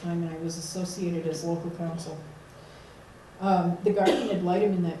Aid at the time, and I was associated as local counsel. The guardian ad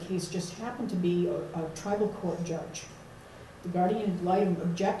litem in that case just happened to be a tribal court judge. The guardian ad litem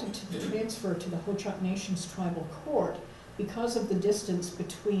objected to the transfer to the Ho-Chunk Nation's tribal court because of the distance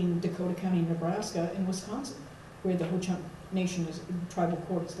between Dakota County, Nebraska, and Wisconsin, where the Ho-Chunk Nation tribal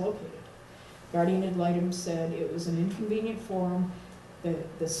court is located. Guardian ad litem said it was an inconvenient forum.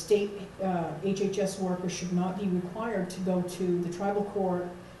 The state HHS worker should not be required to go to the tribal court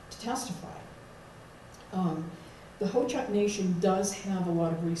to testify. The Ho-Chunk Nation does have a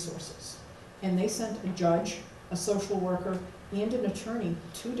lot of resources, and they sent a judge, a social worker, and an attorney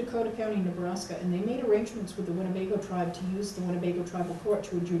to Dakota County, Nebraska, and they made arrangements with the Winnebago tribe to use the Winnebago tribal court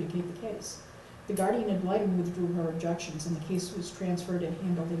to adjudicate the case. The guardian ad litem withdrew her objections, and the case was transferred and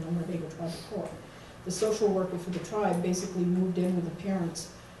handled in the Winnebago tribal court. The social worker for the tribe basically moved in with the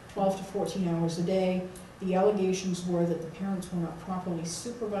parents 12 to 14 hours a day. The allegations were that the parents were not properly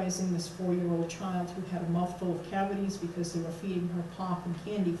supervising this 4-year-old child who had a mouthful of cavities because they were feeding her pop and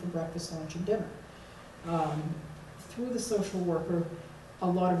candy for breakfast, lunch, and dinner. Through the social worker, a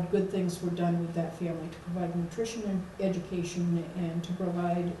lot of good things were done with that family to provide nutrition and education and to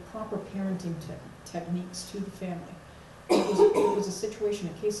provide proper parenting techniques to the family. It was a situation,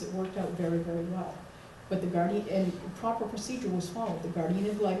 a case that worked out very, very well. But the guardian, and proper procedure was followed. The guardian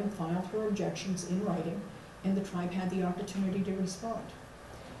ad litem filed her objections in writing, and the tribe had the opportunity to respond.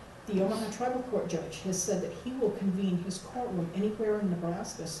 The Omaha Tribal Court judge has said that he will convene his courtroom anywhere in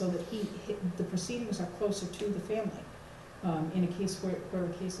Nebraska so that the proceedings are closer to the family in a case where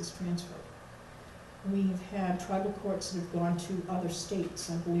a case is transferred. We've had tribal courts that have gone to other states.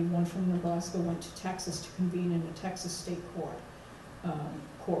 I believe one from Nebraska went to Texas to convene in a Texas state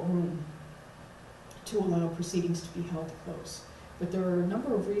courtroom to allow proceedings to be held close. But there are a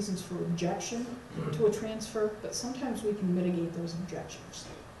number of reasons for objection to a transfer, but sometimes we can mitigate those objections.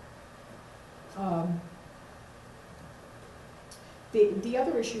 The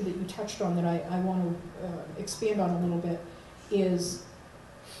other issue that you touched on that I want to expand on a little bit is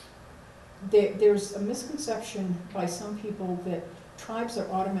there's a misconception by some people that tribes are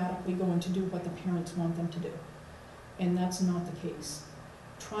automatically going to do what the parents want them to do, and that's not the case.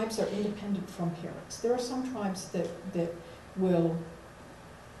 Tribes are independent from parents. There are some tribes that will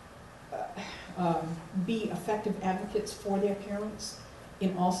be effective advocates for their parents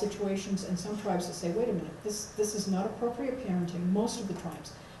in all situations, and some tribes that say, wait a minute, this is not appropriate parenting. Most of the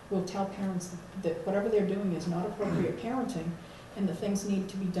tribes will tell parents that whatever they're doing is not appropriate parenting, and that things need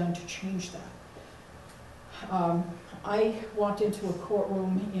to be done to change that. I walked into a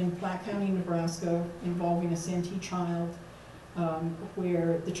courtroom in Platte County, Nebraska, involving a Santee child,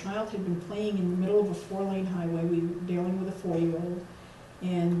 where the child had been playing in the middle of a 4-lane highway. We were dealing with a 4-year-old,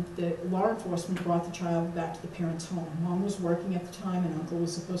 and the law enforcement brought the child back to the parents' home. Mom was working at the time, and uncle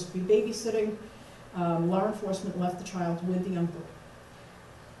was supposed to be babysitting. Law enforcement left the child with the uncle.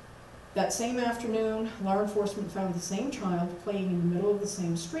 That same afternoon, law enforcement found the same child playing in the middle of the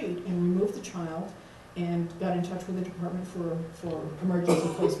same street and removed the child and got in touch with the department for emergency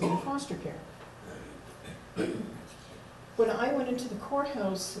placement in foster care. When I went into the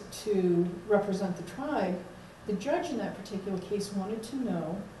courthouse to represent the tribe, the judge in that particular case wanted to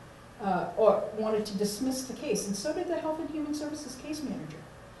know, or wanted to dismiss the case, and so did the Health and Human Services case manager.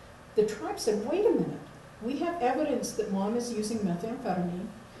 The tribe said, wait a minute, we have evidence that mom is using methamphetamine,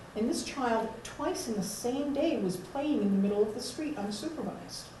 and this child twice in the same day was playing in the middle of the street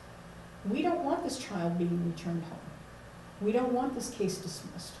unsupervised. We don't want this child being returned home. We don't want this case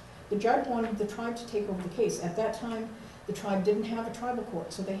dismissed. The judge wanted the tribe to take over the case. At that time, the tribe didn't have a tribal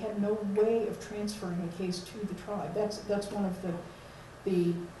court, so they had no way of transferring a case to the tribe. That's one of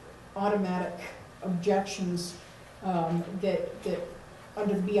the automatic objections that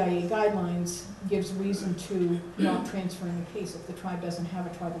under the BIA guidelines gives reason to not transferring the case if the tribe doesn't have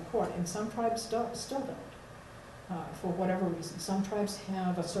a tribal court. And some tribes still don't, for whatever reason. Some tribes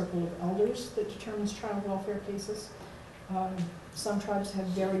have a circle of elders that determines child welfare cases. Some tribes have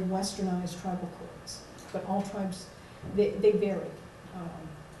very westernized tribal courts, but all tribes, they vary.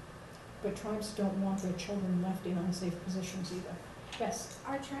 But tribes don't want their children left in unsafe positions either. Yes?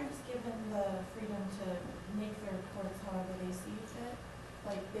 Are tribes given the freedom to make their courts however they see fit?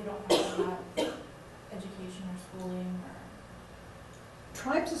 Like, they don't have to have education or schooling or?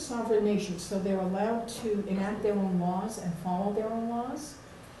 Tribes are sovereign nations, so they're allowed to enact their own laws and follow their own laws.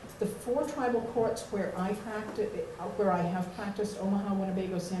 The 4 tribal courts where I have practiced, Omaha,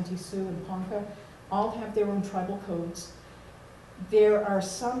 Winnebago, Santee Sioux, and Ponca, all have their own tribal codes. There are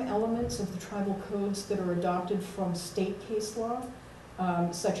some elements of the tribal codes that are adopted from state case law,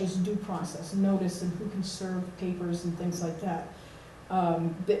 such as due process, notice, and who can serve papers and things like that.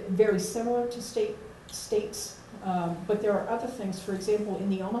 Very similar to states, but there are other things. For example, in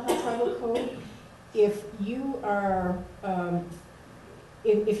the Omaha Tribal Code, if you are,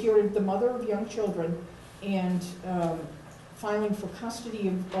 if you're the mother of young children and filing for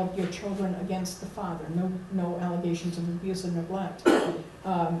custody of your children against the father, no allegations of abuse or neglect,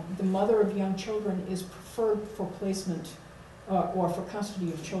 the mother of young children is preferred for placement or for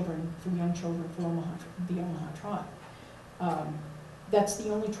custody of children, for young children, for the Omaha tribe. That's the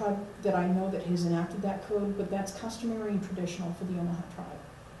only tribe that I know that has enacted that code, but that's customary and traditional for the Omaha tribe.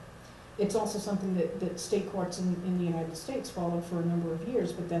 It's also something that state courts in the United States followed for a number of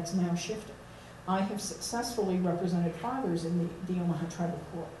years, but that's now shifted. I have successfully represented fathers in the Omaha Tribal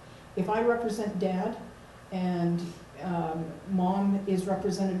Court. If I represent dad and mom is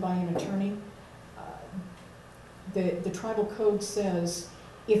represented by an attorney, the tribal code says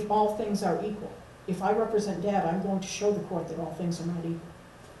if all things are equal. If I represent dad, I'm going to show the court that all things are not equal.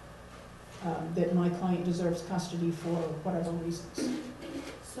 That my client deserves custody for whatever reasons.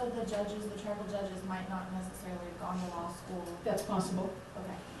 So the tribal judges might not necessarily have gone to law school? That's possible.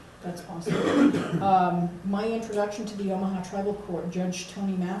 Okay. That's possible. My introduction to the Omaha Tribal Court, Judge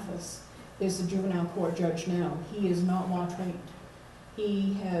Tony Mathis, is the juvenile court judge now. He is not law trained.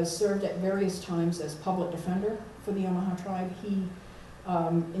 He has served at various times as public defender for the Omaha tribe. He,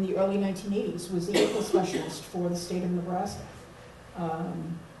 in the early 1980s, was the legal specialist for the state of Nebraska.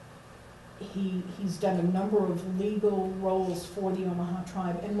 He's done a number of legal roles for the Omaha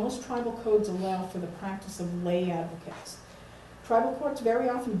tribe, and most tribal codes allow for the practice of lay advocates. Tribal courts very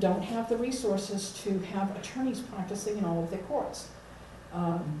often don't have the resources to have attorneys practicing in all of their courts.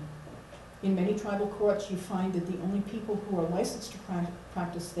 In many tribal courts, you find that the only people who are licensed to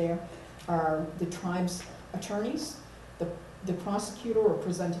practice there are the tribe's attorneys, the prosecutor or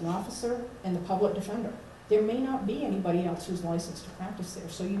presenting officer, and the public defender. There may not be anybody else who's licensed to practice there,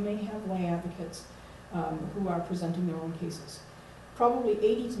 so you may have lay advocates who are presenting their own cases. Probably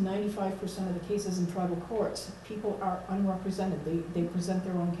 80 to 95% of the cases in tribal courts, people are unrepresented. They present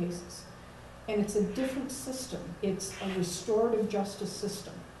their own cases. And it's a different system. It's a restorative justice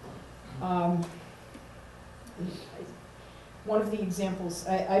system. One of the examples,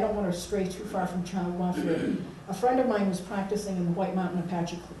 I don't want to stray too far from child welfare. A friend of mine was practicing in the White Mountain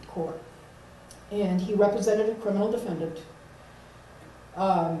Apache Court, and he represented a criminal defendant.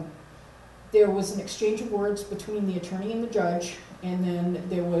 There was an exchange of words between the attorney and the judge, and then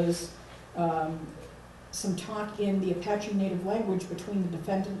there was some talk in the Apache Native language between the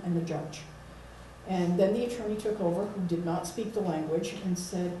defendant and the judge. And then the attorney took over, who did not speak the language, and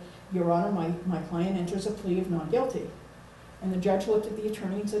said, "Your Honor, my client enters a plea of not guilty." And the judge looked at the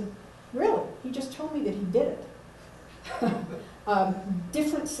attorney and said, really? He just told me that he did it.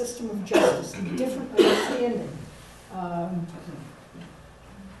 Different system of justice, different understanding.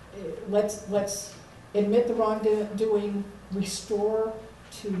 Let's admit the wrongdoing, restore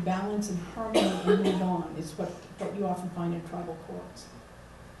to balance and harmony, and move on, is what you often find in tribal courts.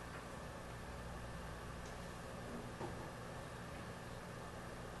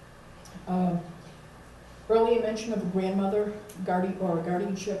 Earlier mention of a grandmother or a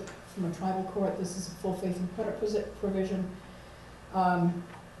guardianship from a tribal court. This is a full faith and credit provision.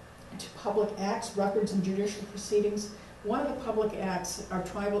 To public acts, records, and judicial proceedings. One of the public acts are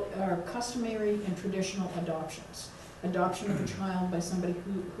customary and traditional adoptions. Adoption of a child by somebody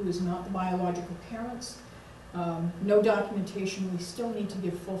who is not the biological parents. No documentation. We still need to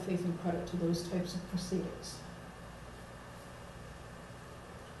give full faith and credit to those types of proceedings.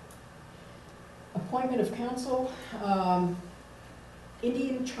 Appointment of counsel.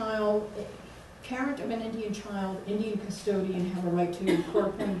 Indian child, parent of an Indian child, Indian custodian have a right to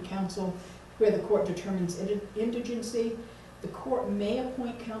court-appointed counsel where the court determines indigency. The court may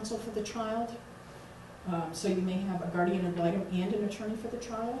appoint counsel for the child, so you may have a guardian ad litem and an attorney for the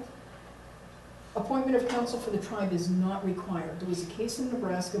child. Appointment of counsel for the tribe is not required. There was a case in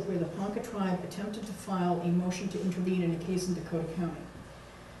Nebraska where the Ponca tribe attempted to file a motion to intervene in a case in Dakota County.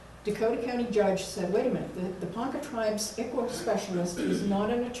 Dakota County judge said, wait a minute, the Ponca tribe's ICWA specialist is not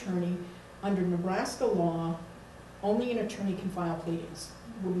an attorney. Under Nebraska law, only an attorney can file pleadings.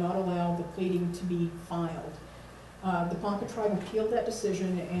 Would not allow the pleading to be filed. The Ponca tribe appealed that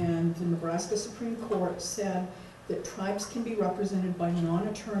decision, and the Nebraska Supreme Court said that tribes can be represented by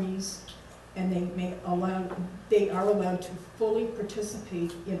non-attorneys, and they are allowed to fully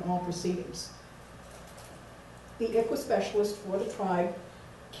participate in all proceedings. The ICWA specialist for the tribe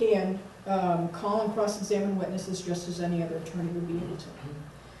can call and cross-examine witnesses just as any other attorney would be able to.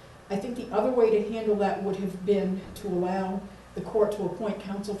 I think the other way to handle that would have been to allow the court to appoint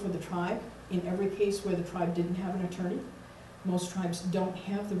counsel for the tribe in every case where the tribe didn't have an attorney. Most tribes don't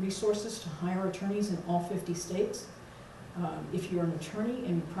have the resources to hire attorneys in all 50 states. If you're an attorney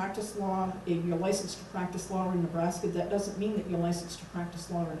and you practice law, if you're licensed to practice law in Nebraska, that doesn't mean that you're licensed to practice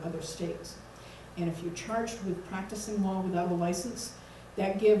law in other states. And if you're charged with practicing law without a license,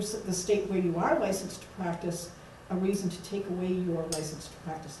 that gives the state where you are licensed to practice a reason to take away your license to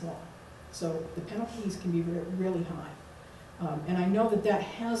practice law. So the penalties can be really high. And I know that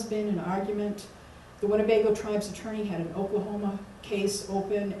has been an argument. The Winnebago tribe's attorney had an Oklahoma case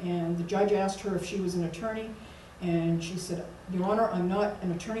open, and the judge asked her if she was an attorney, and she said, Your Honor, I'm not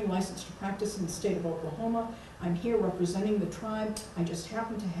an attorney licensed to practice in the state of Oklahoma. I'm here representing the tribe. I just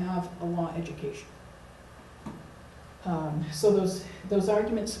happen to have a law education. So those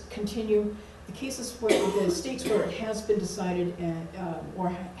arguments continue. The cases where the states where it has been decided and, or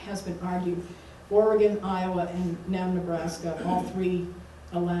has been argued, Oregon, Iowa, and now Nebraska, all three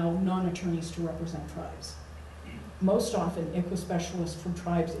allow non-attorneys to represent tribes. Most often, ICWA specialists from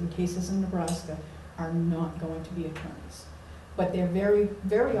tribes in cases in Nebraska are not going to be attorneys. But they're very,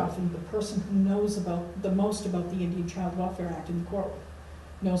 very often the person who knows the most about the Indian Child Welfare Act in the courtroom,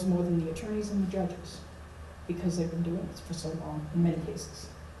 knows more than the attorneys and the judges, because they've been doing this for so long in many cases.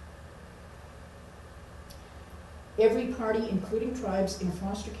 Every party, including tribes, in a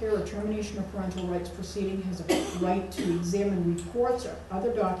foster care or termination of parental rights proceeding has a right to examine reports or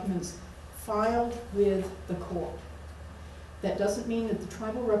other documents filed with the court. That doesn't mean that the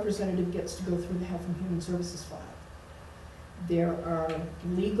tribal representative gets to go through the Health and Human Services file. There are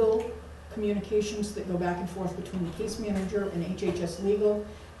legal communications that go back and forth between the case manager and HHS legal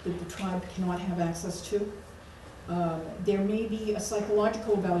that the tribe cannot have access to. There may be a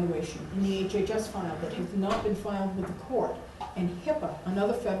psychological evaluation in the HHS file that has not been filed with the court, and HIPAA,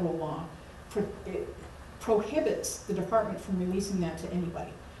 another federal law, prohibits the department from releasing that to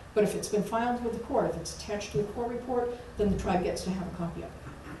anybody. But if it's been filed with the court, if it's attached to the court report, then the tribe gets to have a copy of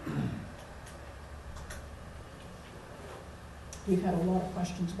it. We've had a lot of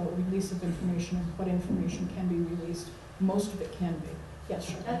questions about release of information and what information can be released. Most of it can be. Yes,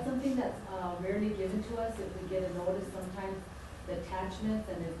 sure. That's something that's rarely given to us. If we get a notice, sometimes the attachments,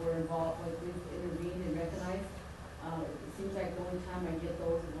 and if we're involved, like we've intervened and recognized, it seems like the only time I get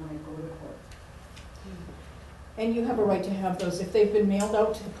those is when I go to court. And you have a right to have those. If they've been mailed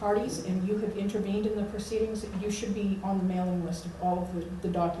out to the parties and you have intervened in the proceedings, you should be on the mailing list of all of the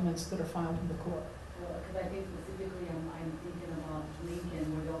documents that are filed in the court. Because I think specifically I'm thinking about Lincoln,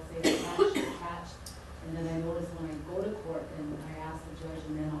 where they'll say attached, and then I notice when I go to court, and I ask the judge,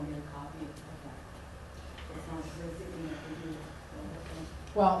 and then I'll get a copy of that. So it's not a thing that we do. So, okay.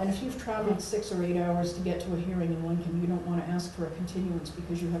 Well, and if you've traveled 6 or 8 hours to get to a hearing in Lincoln, you don't want to ask for a continuance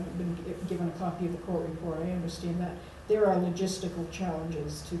because you haven't been given a copy of the court report. I understand that. There are logistical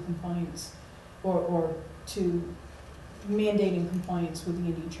challenges to compliance or to mandating compliance with the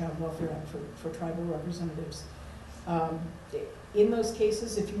Indian Child Welfare Act for tribal representatives. In those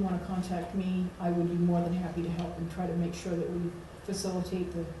cases, if you want to contact me, I would be more than happy to help and try to make sure that we facilitate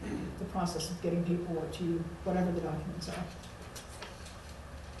the process of getting paperwork to you, whatever the documents are.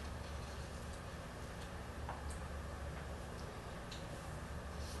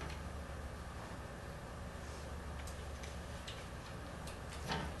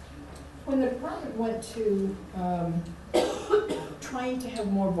 When the department went to trying to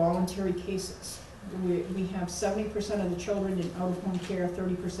have more voluntary cases, we have 70% of the children in out-of-home care,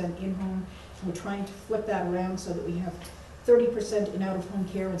 30% in-home. We're trying to flip that around so that we have 30% in out-of-home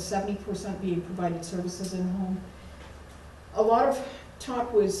care and 70% being provided services in-home. A lot of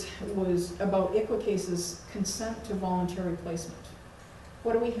talk was about ICWA cases, consent to voluntary placement.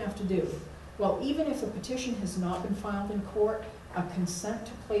 What do we have to do? Well, even if a petition has not been filed in court, a consent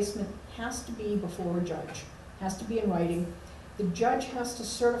to placement has to be before a judge, has to be in writing. The judge has to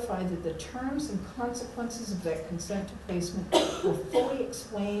certify that the terms and consequences of that consent to placement were fully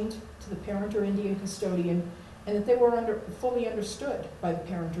explained to the parent or Indian custodian and that they were fully understood by the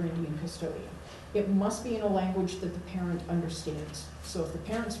parent or Indian custodian. It must be in a language that the parent understands. So if the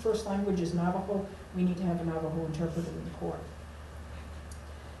parent's first language is Navajo, we need to have a Navajo interpreter in the court.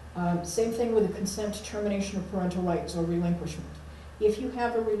 Same thing with the consent to termination of parental rights or relinquishment. If you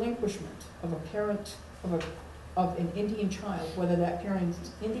have a relinquishment of a parent of an Indian child, whether that parent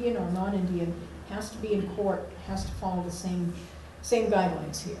is Indian or non-Indian, has to be in court, has to follow the same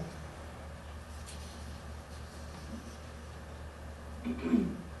guidelines here.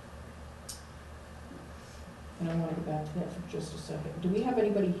 And I want to go back to that for just a second. Do we have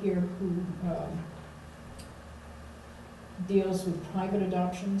anybody here who deals with private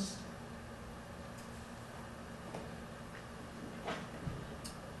adoptions?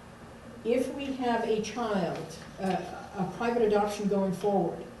 If we have a child, a private adoption going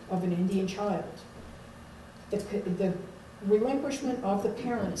forward of an Indian child, the relinquishment of the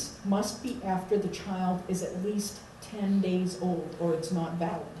parents must be after the child is at least 10 days old, or it's not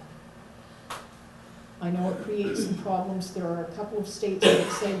valid. I know it creates some problems. There are a couple of states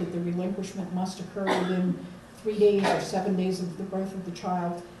that say that the relinquishment must occur within 3 days or 7 days of the birth of the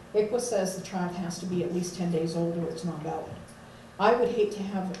child. ICWA says the child has to be at least 10 days old or it's not valid. I would hate to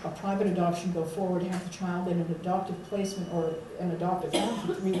have a private adoption go forward, have the child in an adoptive placement or an adoptive home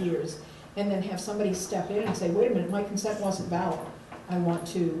for 3 years, and then have somebody step in and say, wait a minute, my consent wasn't valid. I want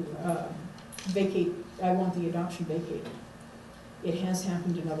to vacate, I want the adoption vacated. It has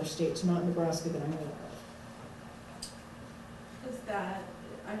happened in other states, not Nebraska that I know of. Is that,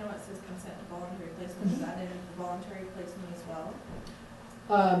 I know it says consent to voluntary placement, is that in voluntary placement as well?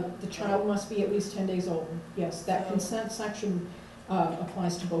 The child must be at least 10 days old. Yes, that consent section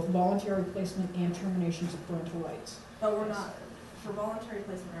applies to both voluntary placement and terminations of parental rights. But we're not, for voluntary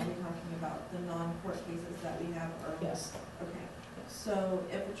placement, are we talking about the non-court cases that we have? Or? Yes. Okay. So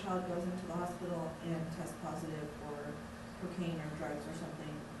if a child goes into the hospital and tests positive for cocaine or drugs or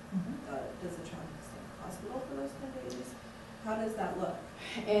something, does the child stay in the hospital for those 10 days? How does that look?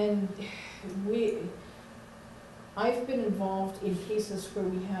 And I've been involved in cases where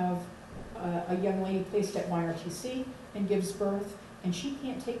we have a young lady placed at YRTC and gives birth, and she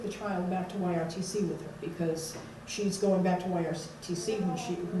can't take the child back to YRTC with her because she's going back to YRTC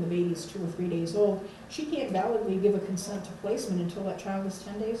when the baby's 2 or 3 days old. She can't validly give a consent to placement until that child is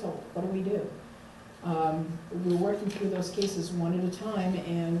 10 days old. What do we do? We're working through those cases one at a time,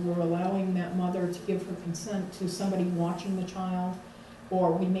 and we're allowing that mother to give her consent to somebody watching the child,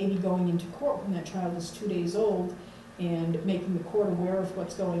 or we may be going into court when that child is 2 days old and making the court aware of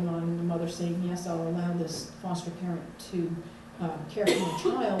what's going on, and the mother saying, yes, I'll allow this foster parent to care for my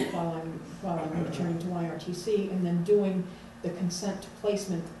child while I'm returning to YRTC, and then doing the consent to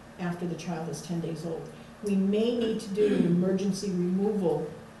placement after the child is 10 days old. We may need to do an emergency removal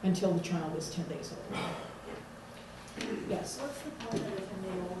until the child is 10 days old. Yes? What's the point of the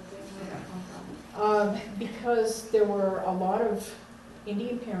 10-day-old thing? Where that come from? Because there were a lot of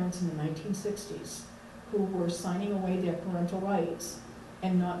Indian parents in the 1960s who were signing away their parental rights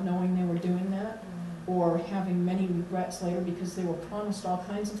and not knowing they were doing that, or having many regrets later because they were promised all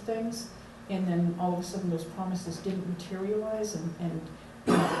kinds of things, and then all of a sudden those promises didn't materialize, and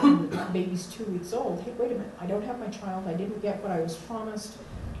the baby's 2 weeks old. Hey, wait a minute, I don't have my child, I didn't get what I was promised,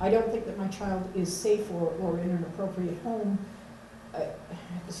 I don't think that my child is safe or in an appropriate home.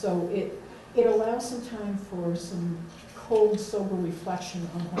 So it allows some time for some cold, sober reflection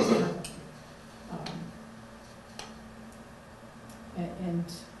on what's happened. And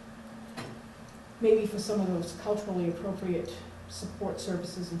maybe for some of those culturally appropriate support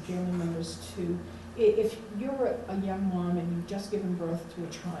services and family members to, if you're a young mom and you've just given birth to a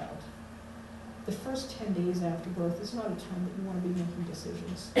child, the first 10 days after birth is not a time that you want to be making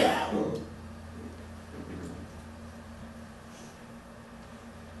decisions.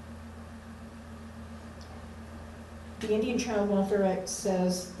 The Indian Child Welfare Act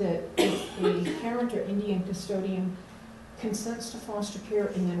says that if a parent or Indian custodian consents to foster care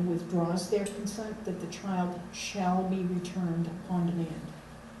and then withdraws their consent, that the child shall be returned upon demand.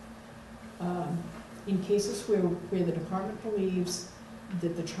 In cases where the department believes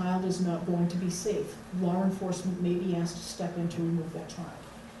that the child is not going to be safe, law enforcement may be asked to step in to remove that child.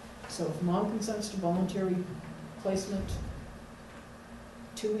 So if mom consents to voluntary placement,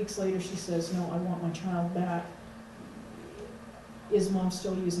 2 weeks later she says, no, I want my child back, is mom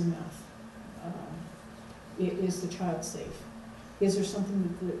still using meth? Is the child safe? Is there something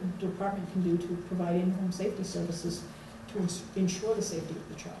that the department can do to provide in-home safety services to ensure the safety of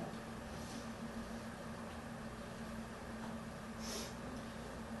the child?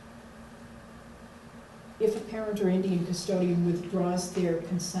 If a parent or Indian custodian withdraws their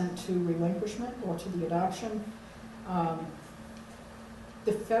consent to relinquishment or to the adoption,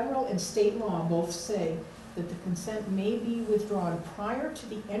 the federal and state law both say that the consent may be withdrawn prior to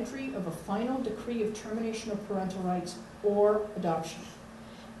the entry of a final decree of termination of parental rights or adoption.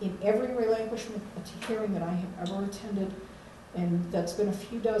 In every relinquishment hearing that I have ever attended, and that's been a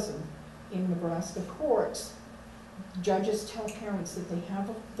few dozen in Nebraska courts, judges tell parents that they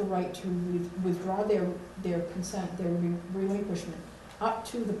have the right to withdraw their consent, their relinquishment, up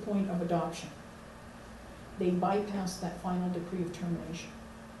to the point of adoption. They bypass that final decree of termination.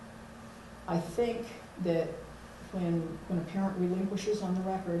 I think that when a parent relinquishes on the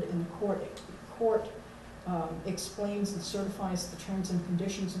record and the court explains and certifies the terms and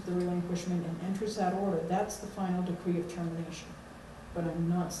conditions of the relinquishment and enters that order, that's the final decree of termination. But I'm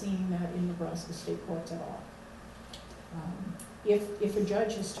not seeing that in Nebraska state courts at all. If a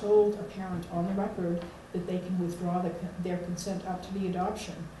judge has told a parent on the record that they can withdraw their consent up to the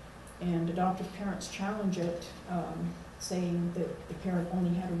adoption, and adoptive parents challenge it, saying that the parent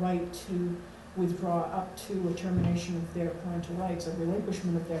only had a right to withdraw up to a termination of their parental rights, a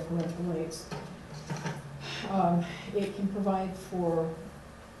relinquishment of their parental rights, it can provide for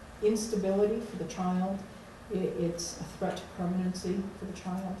instability for the child. It's a threat to permanency for the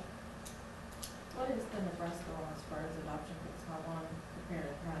child. What is the Nebraska law as far as adoption goes? How long the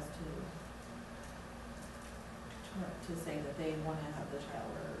parent has to say that they want to have the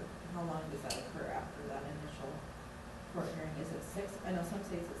child, or how long does that occur after that initial court hearing? Is it 6? I know some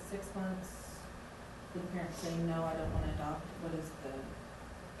states it's 6 months. The parent saying no, I don't want to adopt. What is the?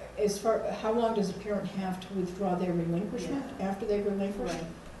 As far, how long does a parent have to withdraw their relinquishment after they've relinquished? Right.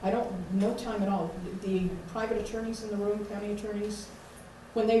 I don't, no time at all. The private attorneys in the room, county attorneys,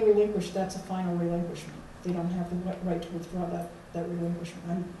 when they relinquish, that's a final relinquishment. They don't have the right to withdraw that relinquishment.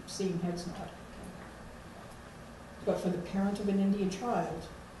 I'm seeing heads nod. But for the parent of an Indian child,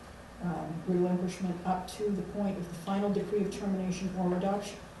 relinquishment up to the point of the final decree of termination or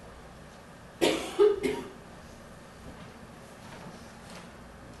adoption.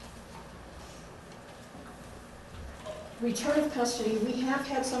 Return of custody, we have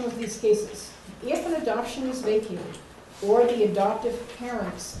had some of these cases. If an adoption is vacated, or the adoptive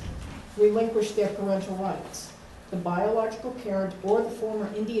parents relinquish their parental rights, the biological parent or the former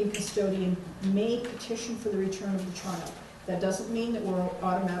Indian custodian may petition for the return of the child. That doesn't mean that we're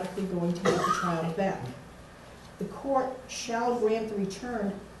automatically going to get the child back. The court shall grant the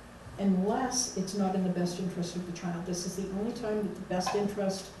return unless it's not in the best interest of the child. This is the only time that the best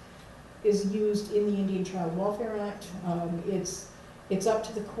interest is used in the Indian Child Welfare Act. It's up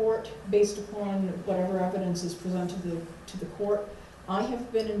to the court based upon whatever evidence is presented to the court. I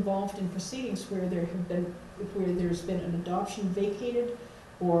have been involved in proceedings where there's been an adoption vacated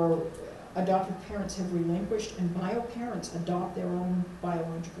or adoptive parents have relinquished and bio parents adopt their own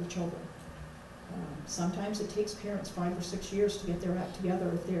biological children. Sometimes it takes parents 5 or 6 years to get their act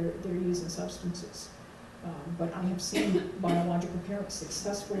together if they're using substances. But I have seen biological parents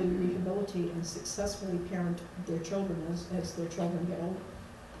successfully rehabilitate and successfully parent their children as their children get older.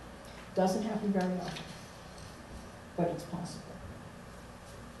 Doesn't happen very often, but it's possible.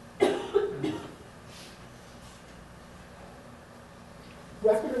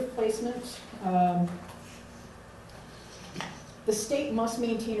 Record of placement. The state must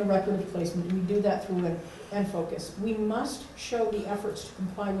maintain a record of placement, and we do that through an focus. We must show the efforts to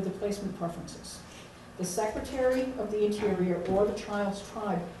comply with the placement preferences. The Secretary of the Interior or the child's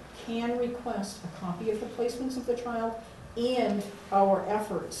tribe can request a copy of the placements of the child and our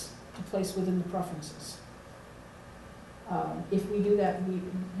efforts to place within the preferences. If we do that,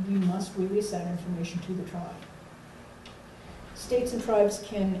 we must release that information to the tribe. States and tribes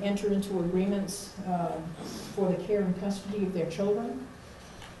can enter into agreements for the care and custody of their children.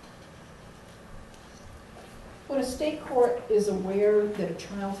 When a state court is aware that a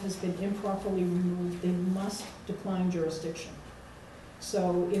child has been improperly removed, they must decline jurisdiction.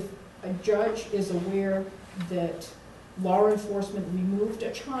 So if a judge is aware that law enforcement removed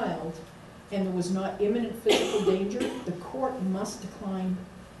a child and there was not imminent physical danger, the court must decline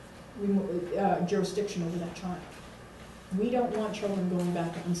jurisdiction over that child. We don't want children going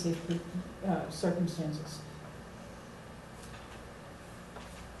back to unsafe circumstances.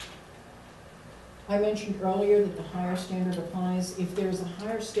 I mentioned earlier that the higher standard applies. If there's a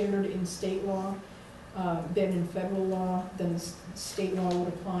higher standard in state law than in federal law, then the state law would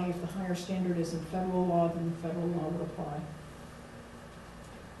apply. If the higher standard is in federal law, then the federal law would apply.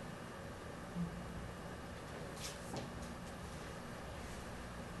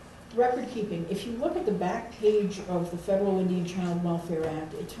 Record keeping. If you look at the back page of the Federal Indian Child Welfare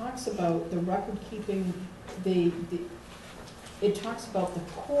Act, it talks about the record keeping, it talks about the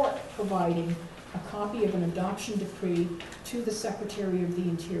court providing a copy of an adoption decree to the Secretary of the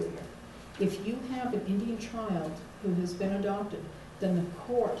Interior. If you have an Indian child who has been adopted, then the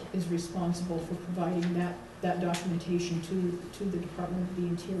court is responsible for providing that documentation to the Department of the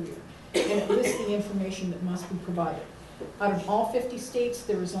Interior. And it lists the information that must be provided. Out of all 50 states,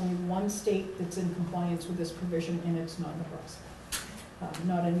 there is only one state that's in compliance with this provision, and it's not Nebraska,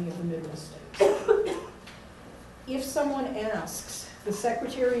 not any of the Midwest states. If someone asks the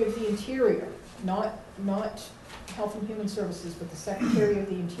Secretary of the Interior, not Health and Human Services, but the Secretary of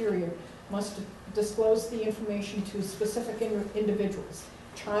the Interior must disclose the information to specific individuals,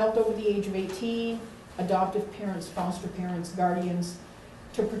 child over the age of 18, adoptive parents, foster parents, guardians,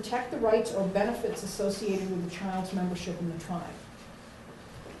 to protect the rights or benefits associated with the child's membership in the tribe.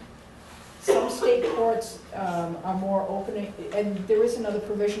 Some state courts are more open, and there is another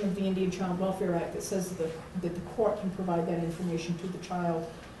provision of the Indian Child Welfare Act that says that the court can provide that information to the child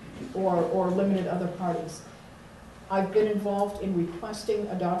or limited other parties. I've been involved in requesting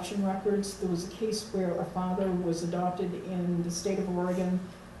adoption records. There was a case where a father was adopted in the state of Oregon,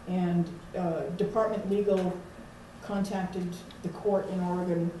 and Department Legal contacted the court in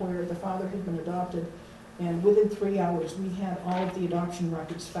Oregon where the father had been adopted, and within 3 hours we had all of the adoption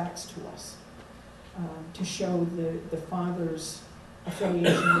records faxed to us to show the father's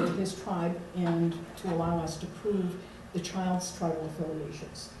affiliation with his tribe and to allow us to prove the child's tribal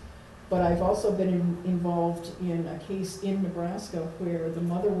affiliations. But I've also been involved in a case in Nebraska where the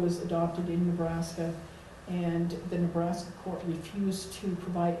mother was adopted in Nebraska, and the Nebraska court refused to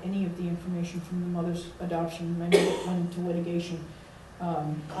provide any of the information from the mother's adoption. And I know it went into litigation.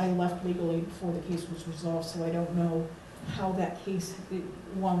 I left legal aid before the case was resolved, so I don't know how that case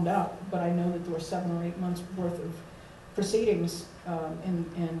wound up, but I know that there were 7 or 8 months worth of proceedings,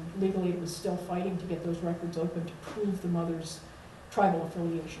 and legal aid was still fighting to get those records open to prove the mother's tribal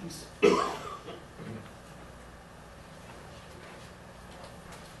affiliations.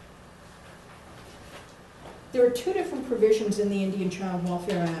 There are 2 different provisions in the Indian Child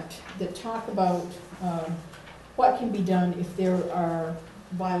Welfare Act that talk about what can be done if there are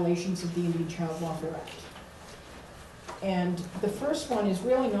violations of the Indian Child Welfare Act. And the first one is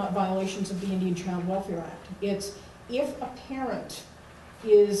really not violations of the Indian Child Welfare Act. It's if a parent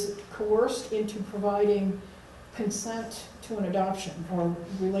is coerced into providing consent to an adoption or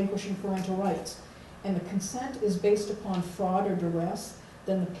relinquishing parental rights, and the consent is based upon fraud or duress,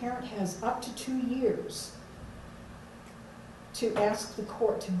 then the parent has up to 2 years to ask the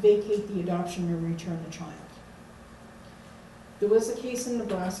court to vacate the adoption and return the child. There was a case in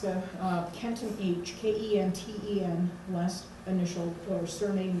Nebraska, Kenton H, K-E-N-T-E-N, last initial or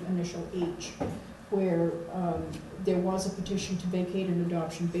surname initial H, where there was a petition to vacate an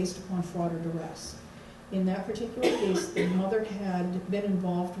adoption based upon fraud or duress. In that particular case, the mother had been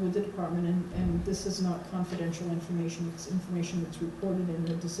involved with the department, and this is not confidential information, it's information that's reported in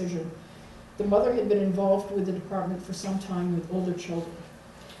the decision. The mother had been involved with the department for some time with older children.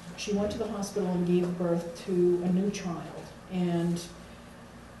 She went to the hospital and gave birth to a new child, and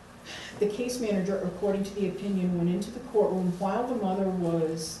the case manager, according to the opinion, went into the courtroom while the mother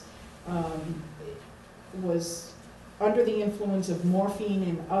was under the influence of morphine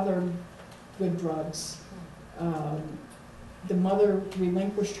and other good drugs. The mother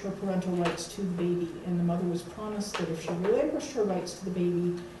relinquished her parental rights to the baby, and the mother was promised that if she relinquished her rights to the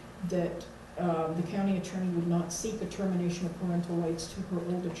baby, that the county attorney would not seek a termination of parental rights to her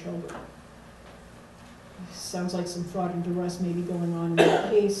older children. Sounds like some fraud and duress may be going on in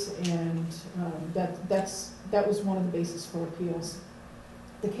that case, and that was one of the bases for appeals.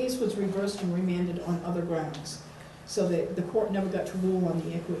 The case was reversed and remanded on other grounds, so that the court never got to rule on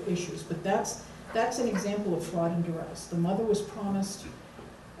the ICWA issues. But that's an example of fraud and duress. The mother was promised,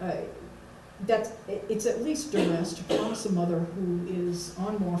 it's at least duress to promise a mother who is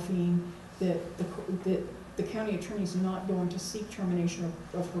on morphine that the county attorney is not going to seek termination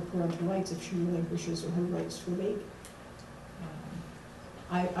of her parental rights if she relinquishes her rights to a baby.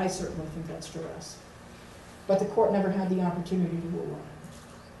 I certainly think that's duress. But the court never had the opportunity to rule on it.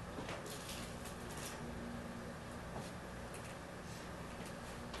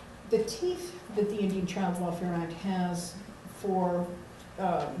 The teeth that the Indian Child Welfare Act has for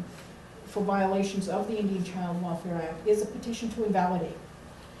violations of the Indian Child Welfare Act is a petition to invalidate.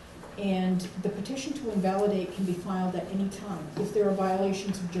 And the petition to invalidate can be filed at any time. If there are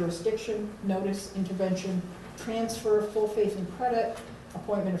violations of jurisdiction, notice, intervention, transfer, full faith and credit,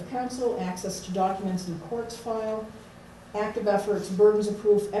 appointment of counsel, access to documents in court's file, active efforts, burdens of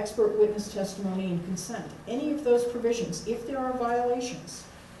proof, expert witness testimony, and consent. Any of those provisions, if there are violations,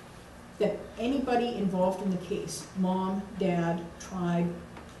 that anybody involved in the case, mom, dad, tribe,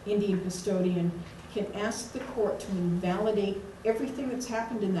 Indian custodian, can ask the court to invalidate everything that's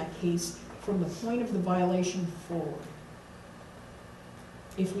happened in that case from the point of the violation forward.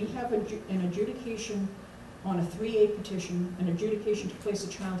 If we have an adjudication on a 3A petition, an adjudication to place a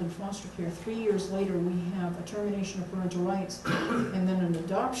child in foster care, 3 years later we have a termination of parental rights and then an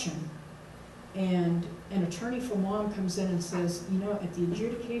adoption, and an attorney for mom comes in and says, you know, at the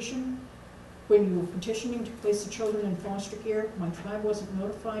adjudication, when you were petitioning to place the children in foster care, my tribe wasn't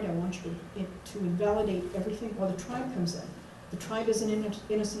notified, I want you to invalidate everything. Well, the tribe comes in. The tribe is an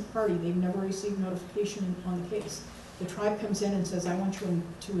innocent party. They've never received notification on the case. The tribe comes in and says, I want you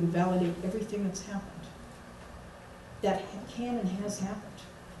to invalidate everything that's happened. That can and has happened.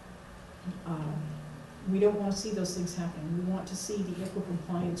 We don't want to see those things happen. We want to see the ICWA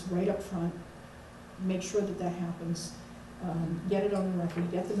compliance right up front, make sure that that happens. Get it on the record,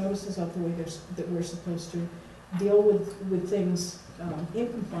 get the notices out the way that we're supposed to, deal with things in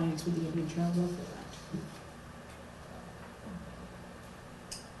compliance with the Indian Child Welfare Act.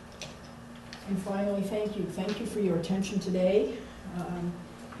 And finally, thank you. Thank you for your attention today.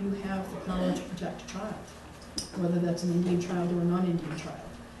 You have the power to protect a child, whether that's an Indian child or a non-Indian child.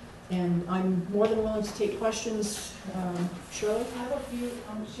 And I'm more than willing to take questions. Shirley? I have a few,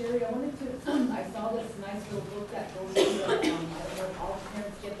 Sherry, I wanted to, I saw this nice little book that goes through, I don't know if all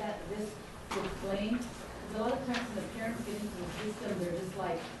parents get that, this to explain. Because a lot of times when the parents get into the system, they're just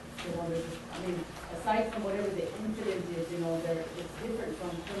like, you know, they're just, I mean, aside from whatever the incident is, you know, it's different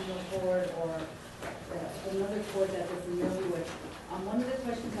from criminal court or another court that they're familiar with. One of the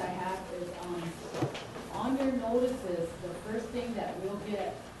questions I have is, on your notices, the first thing that we'll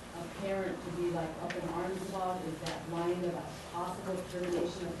get a parent to be like up in arms about is that line about possible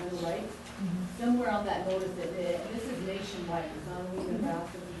termination of parental rights. Somewhere on that notice, this is nationwide, it's not only in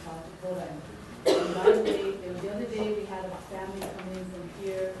Nebraska, it's in South Dakota. And by the way, the other day we had a family come in from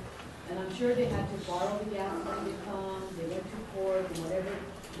here, and I'm sure they had to borrow the gas money to come, they went to court, and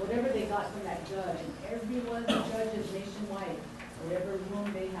whatever they got from that judge, and every one of the judges nationwide, whatever room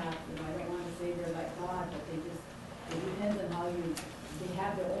they have, you know, I don't want to say they're like God, but it depends on how they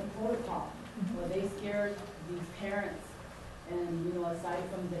have their own protocol. Well, they scared these parents, and you know, aside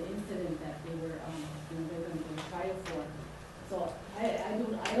from the incident that they were, you know, they're going to go to trial for. So I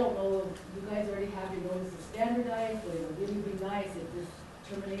don't know. You guys already have your notices standardized, but it would really be nice if this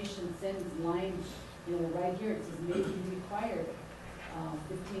termination sentence line, you know, right here it says may be required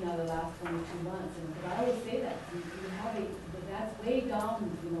 15 out of the last 22 months. And but I always say that you have that's way down,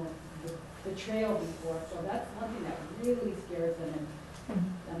 you know, the trail before. So that's something that really scares them. And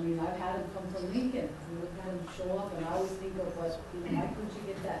I mean, I've had them come from Lincoln, and we've had them show up, and I always think of what, you know, why couldn't you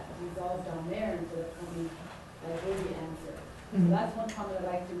get that resolved down there instead of coming like where the answer? So that's one comment I'd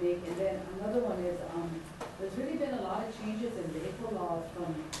like to make. And then another one is, there's really been a lot of changes in the ICWA laws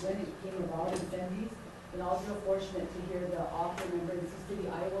from when it came about in the 70s. And I was real fortunate to hear the author, remember in Sioux City,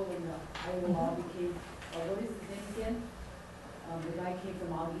 Iowa, when the Iowa law became, what is his name again? The guy came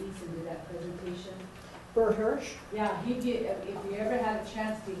from out east and did that presentation. Bert Hirsch? Yeah, he did. If you ever had a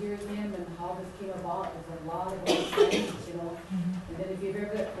chance to hear him and how this came about, there's a lot of things, you know. And then if you've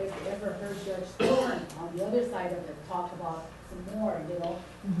ever heard Judge Thorne on the other side of it talk about some more, you know,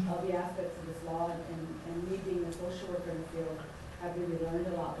 of the aspects of this law, and me being a social worker in the field, I've really learned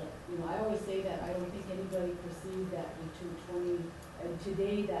a lot. But, you know, I always say that I don't think anybody perceived that in 2020 and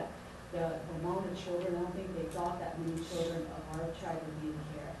today that the amount of children, I don't think they thought that many children of our tribe would be in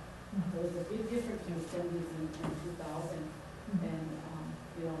care. There was a big difference in the seventies and 2000. And,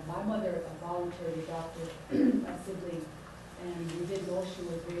 you know, my mother voluntarily adopted a sibling, and we didn't know she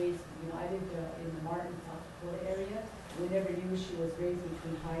was raised, you know, I lived in the Martin, South Dakota area. We never knew she was raised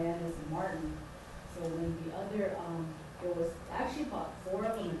between Hyannis and Martin. So when the other, there was actually about 4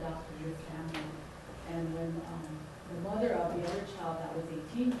 of them adopted this family. And when the mother of the other child that was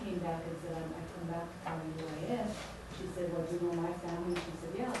 18 came back and said, I come back to tell you who I am, she said, well, do you know my family? She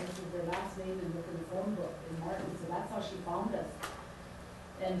said, yeah, this is their last name, and look in the phone book in Martin. So that's how she found us.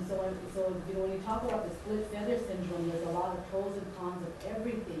 And so you know, when you talk about the split feather syndrome, there's a lot of pros and cons of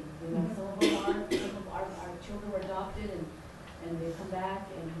everything. You know, some of our children were adopted, and they come back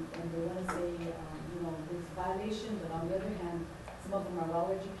and they want to say, you know, there's violations, but on the other hand, some of them are well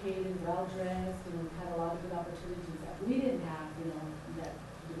educated, well dressed, you know, had a lot of good opportunities that we didn't have, you know, that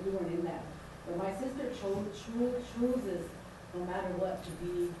we weren't in that. But my sister chooses, no matter what, to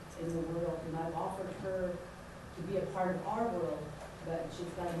be in the world, and I've offered her to be a part of our world, but she's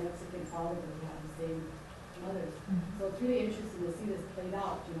got a Mexican father, but we have the same mothers. So it's really interesting to see this played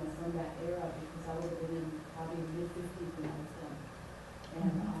out, you know, from that era, because I would have been in probably mid-50s when I was done.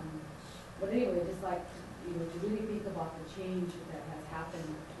 And, but anyway, just like, you know, to really think about the change that has happened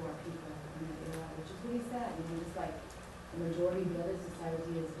to our people in that era, which is really sad, you know, just like the majority of the other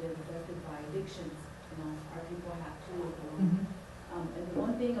society has been affected by addictions, you know, our people have too. And the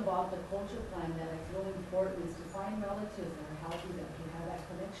one thing about the culture plan that is really important is to find relatives that are healthy, that can have that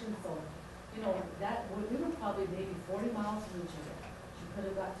connection. So, you know, that we were probably maybe 40 miles from each other. She could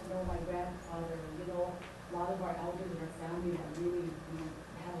have got to know my grandfather. You know, a lot of our elders in our family that really, you know,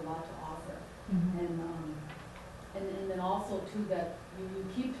 had a lot to offer. And then also too that you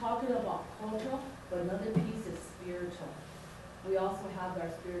keep talking about cultural, but another piece is spiritual. We also have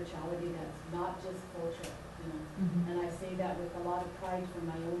our spirituality that's not just cultural. You know, and I say that with a lot of pride for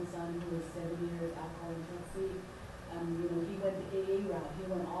my own son, who was 7 years alcohol and drug free. You know, he went the AA route, he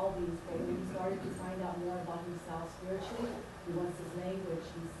went all these, but when he started to find out more about himself spiritually, he wants his language,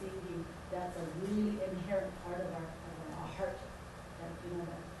 he's singing. That's a really inherent part of our heart. That, you know,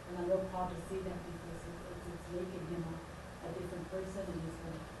 that, and I'm real proud to see that, because it's making him a different person, and he's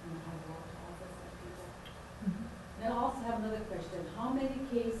going to, you know, have a lot to offer for people. Then I also have another question: how many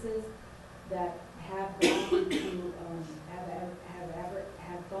cases that have gone to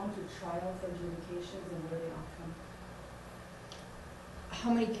have gone to trial for adjudications, and what are the outcome?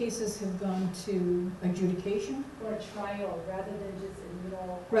 How many cases have gone to adjudication? Or a trial, rather than just, you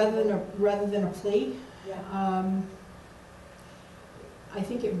know. Rather than a plea? Yeah. I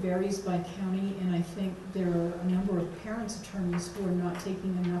think it varies by county, and I think there are a number of parents' attorneys who are not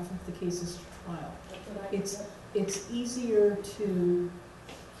taking enough of the cases to trial. That's what It's easier to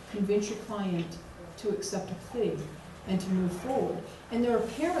convince your client to accept a plea and to move forward. And there are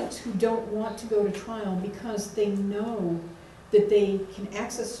parents who don't want to go to trial because they know that they can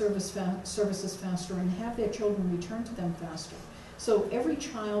access services faster and have their children returned to them faster. So every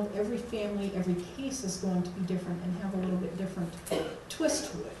child, every family, every case is going to be different and have a little bit different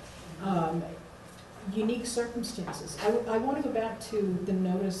twist to it. Unique circumstances. I want to go back to the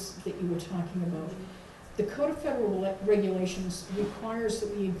notice that you were talking about. The Code of Federal Regulations requires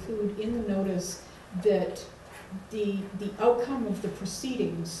that we include in the notice that the outcome of the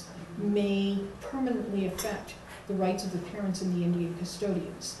proceedings may permanently affect the rights of the parents and the Indian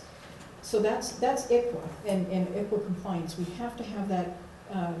custodians. So that's ICWA and ICWA compliance. We have to have that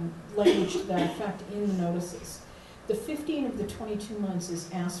language to that effect in the notices. The 15 of the 22 months is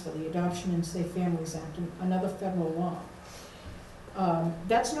asked for the Adoption and Safe Families Act, another federal law.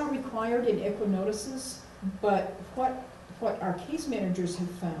 That's not required in ICWA notices, but what our case managers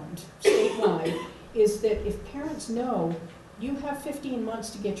have found statewide is that if parents know you have 15 months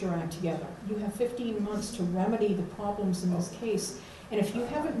to get your act together, you have 15 months to remedy the problems in this case, and if you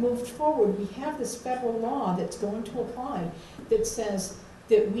haven't moved forward, we have this federal law that's going to apply that says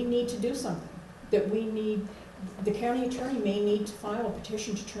that we need to do something, that the county attorney may need to file a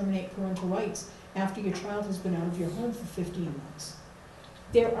petition to terminate parental rights after your child has been out of your home for 15 months.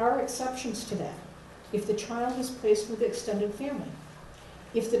 There are exceptions to that. If the child is placed with extended family,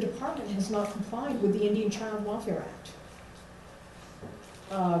 if the department has not complied with the Indian Child Welfare Act,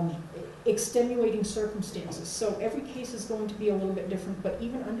 extenuating circumstances. So every case is going to be a little bit different, but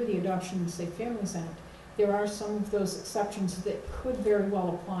even under the Adoption and Safe Families Act, there are some of those exceptions that could very well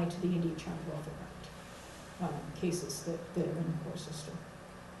apply to the Indian Child Welfare Act cases that are in the court system.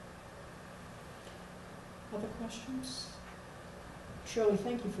 Other questions? Shirley,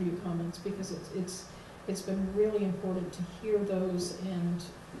 thank you for your comments, because it's been really important to hear those, and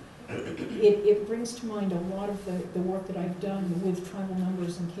it brings to mind a lot of the work that I've done with tribal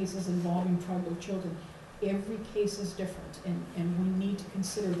members in cases involving tribal children. Every case is different, and we need to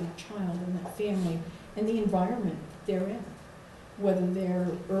consider that child and that family and the environment they're in, whether they're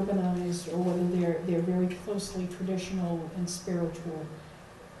urbanized or whether they're very closely traditional and spiritual.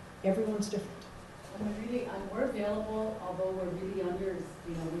 Everyone's different. We're available, although we're really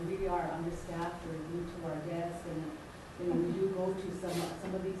we really are understaffed, we're new to our desk, and, we do go to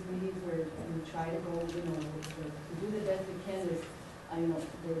some of these meetings where we try to go, we do the best we can.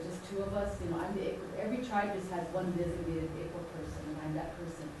 There's just two of us, every tribe just has one designated ICWA person, and I'm that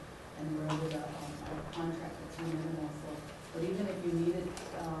person, and we're under our contract with two minimal, so, but even if you needed,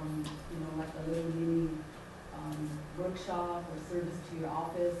 like a little mini, workshop or service to your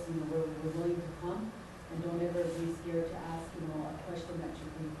office, we're willing to come, and don't ever be scared to ask, a question that you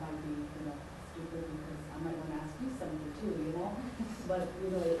think might be, stupid, because I might want to ask you something too, but,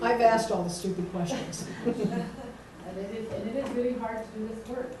 I've asked all the stupid questions. And it is really hard to do this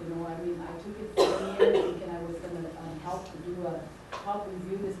work, I took it 7 years thinking I was gonna help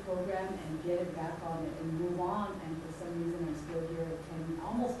review this program and get it back on it and move on, and for some reason I'm still here at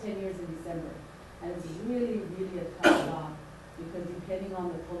almost 10 years in December. And it's really, really a tough job, because depending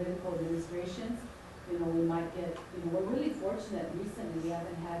on the political administrations, we might get, we're really fortunate recently, we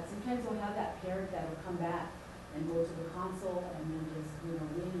haven't had, sometimes we'll have that parent that will come back and go to the consul and then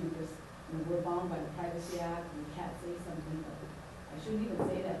just, we're bound by the Privacy Act, we can't say something, but I shouldn't even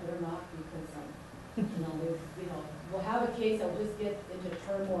say that, they're not, because, we'll have a case that will just get into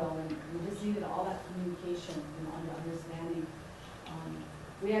turmoil, and we just needed all that communication, understanding.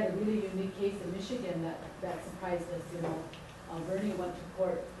 We had a really unique case in Michigan that surprised us, Bernie went to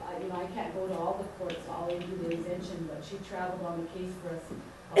court, I can't go to all the courts, so I'll only do the exemption, but she traveled on a case for us a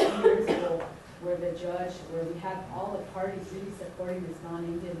few years ago, where we had all the parties really supporting this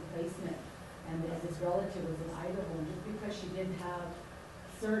non-Indian placement, and this relative was in Idaho, and just because she didn't have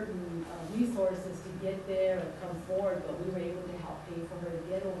certain resources to get there or come forward, but we were able to help pay for her to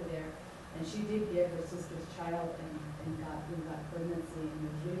get over there, and she did give her sister's child and got pregnancy, and it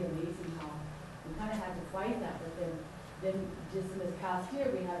was really amazing how we kind of had to fight that, but then just in this past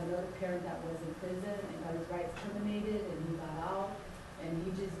year, we had another parent that was in prison and got his rights terminated, and he got out. And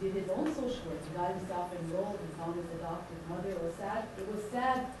he just did his own social work. He got himself enrolled. He found his adopted mother. It was sad.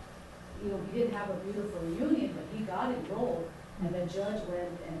 He didn't have a beautiful reunion, but he got enrolled. And the judge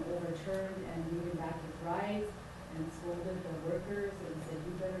went and overturned and gave him back his rights and scolded the workers and said,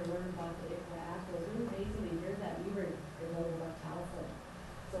 you better learn about the ICWA Act. It was really amazing to hear that. We were in West Alpha.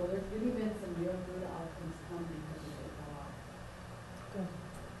 So there's really been some real good outcomes come because of the law. Good.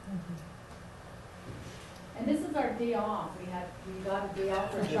 Thank you. And this is our day off. We got a day off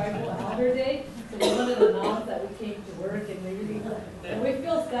for Tribal Elder Day, so we wanted to announce that we came to work, and we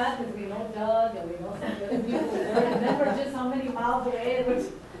feel sad because we know Doug and we know some other people who work, and then we're just how many miles away, which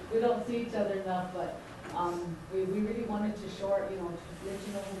we don't see each other enough. But we really wanted to to let you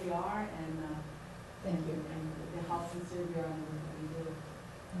know who we are, and Thank you. And how sincere we are in the work that we do.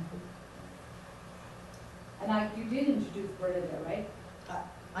 Thank you. And you did introduce Bernadette, right?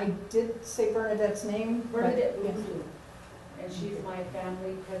 I did say Bernadette's name. Bernadette but, yes. Wuzu, and she's my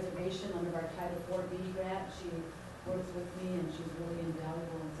family preservation under our Title 4B grant. She works with me, and she's really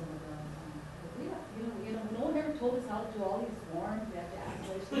invaluable in some of the. No one ever told us how to do all these forms. We have to ask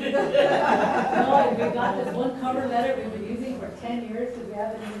questions. No, and we got this one cover letter we've been using for 10 years because we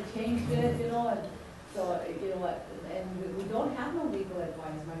haven't even changed it. And so and we don't have no legal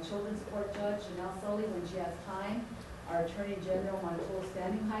advice. My children's court judge, Janelle Sully, when she has time. Our Attorney General, Montoya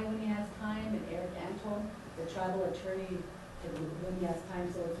Standing High, when he has time, and Eric Antone, the tribal attorney, when he has time.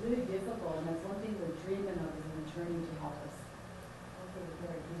 So it's really difficult, and that's one thing we're dreaming of, is an attorney to help us. Hopefully we'll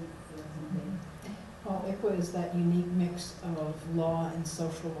get our dreams to someday. Well, ICWA is that unique mix of law and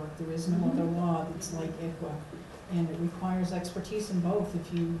social work. There is no other law that's like ICWA, and it requires expertise in both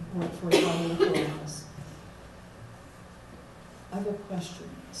if you work for a tribal legal office. Other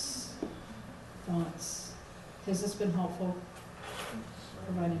questions, thoughts? Has this been helpful,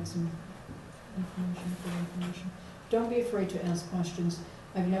 providing some information? Don't be afraid to ask questions.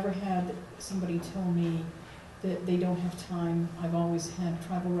 I've never had somebody tell me that they don't have time. I've always had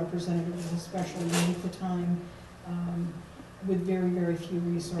tribal representatives especially make the time with very, very few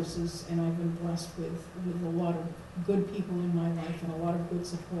resources, and I've been blessed with a lot of good people in my life and a lot of good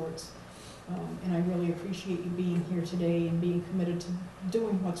supports. And I really appreciate you being here today and being committed to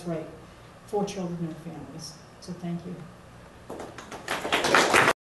doing what's right for children and families. So thank you.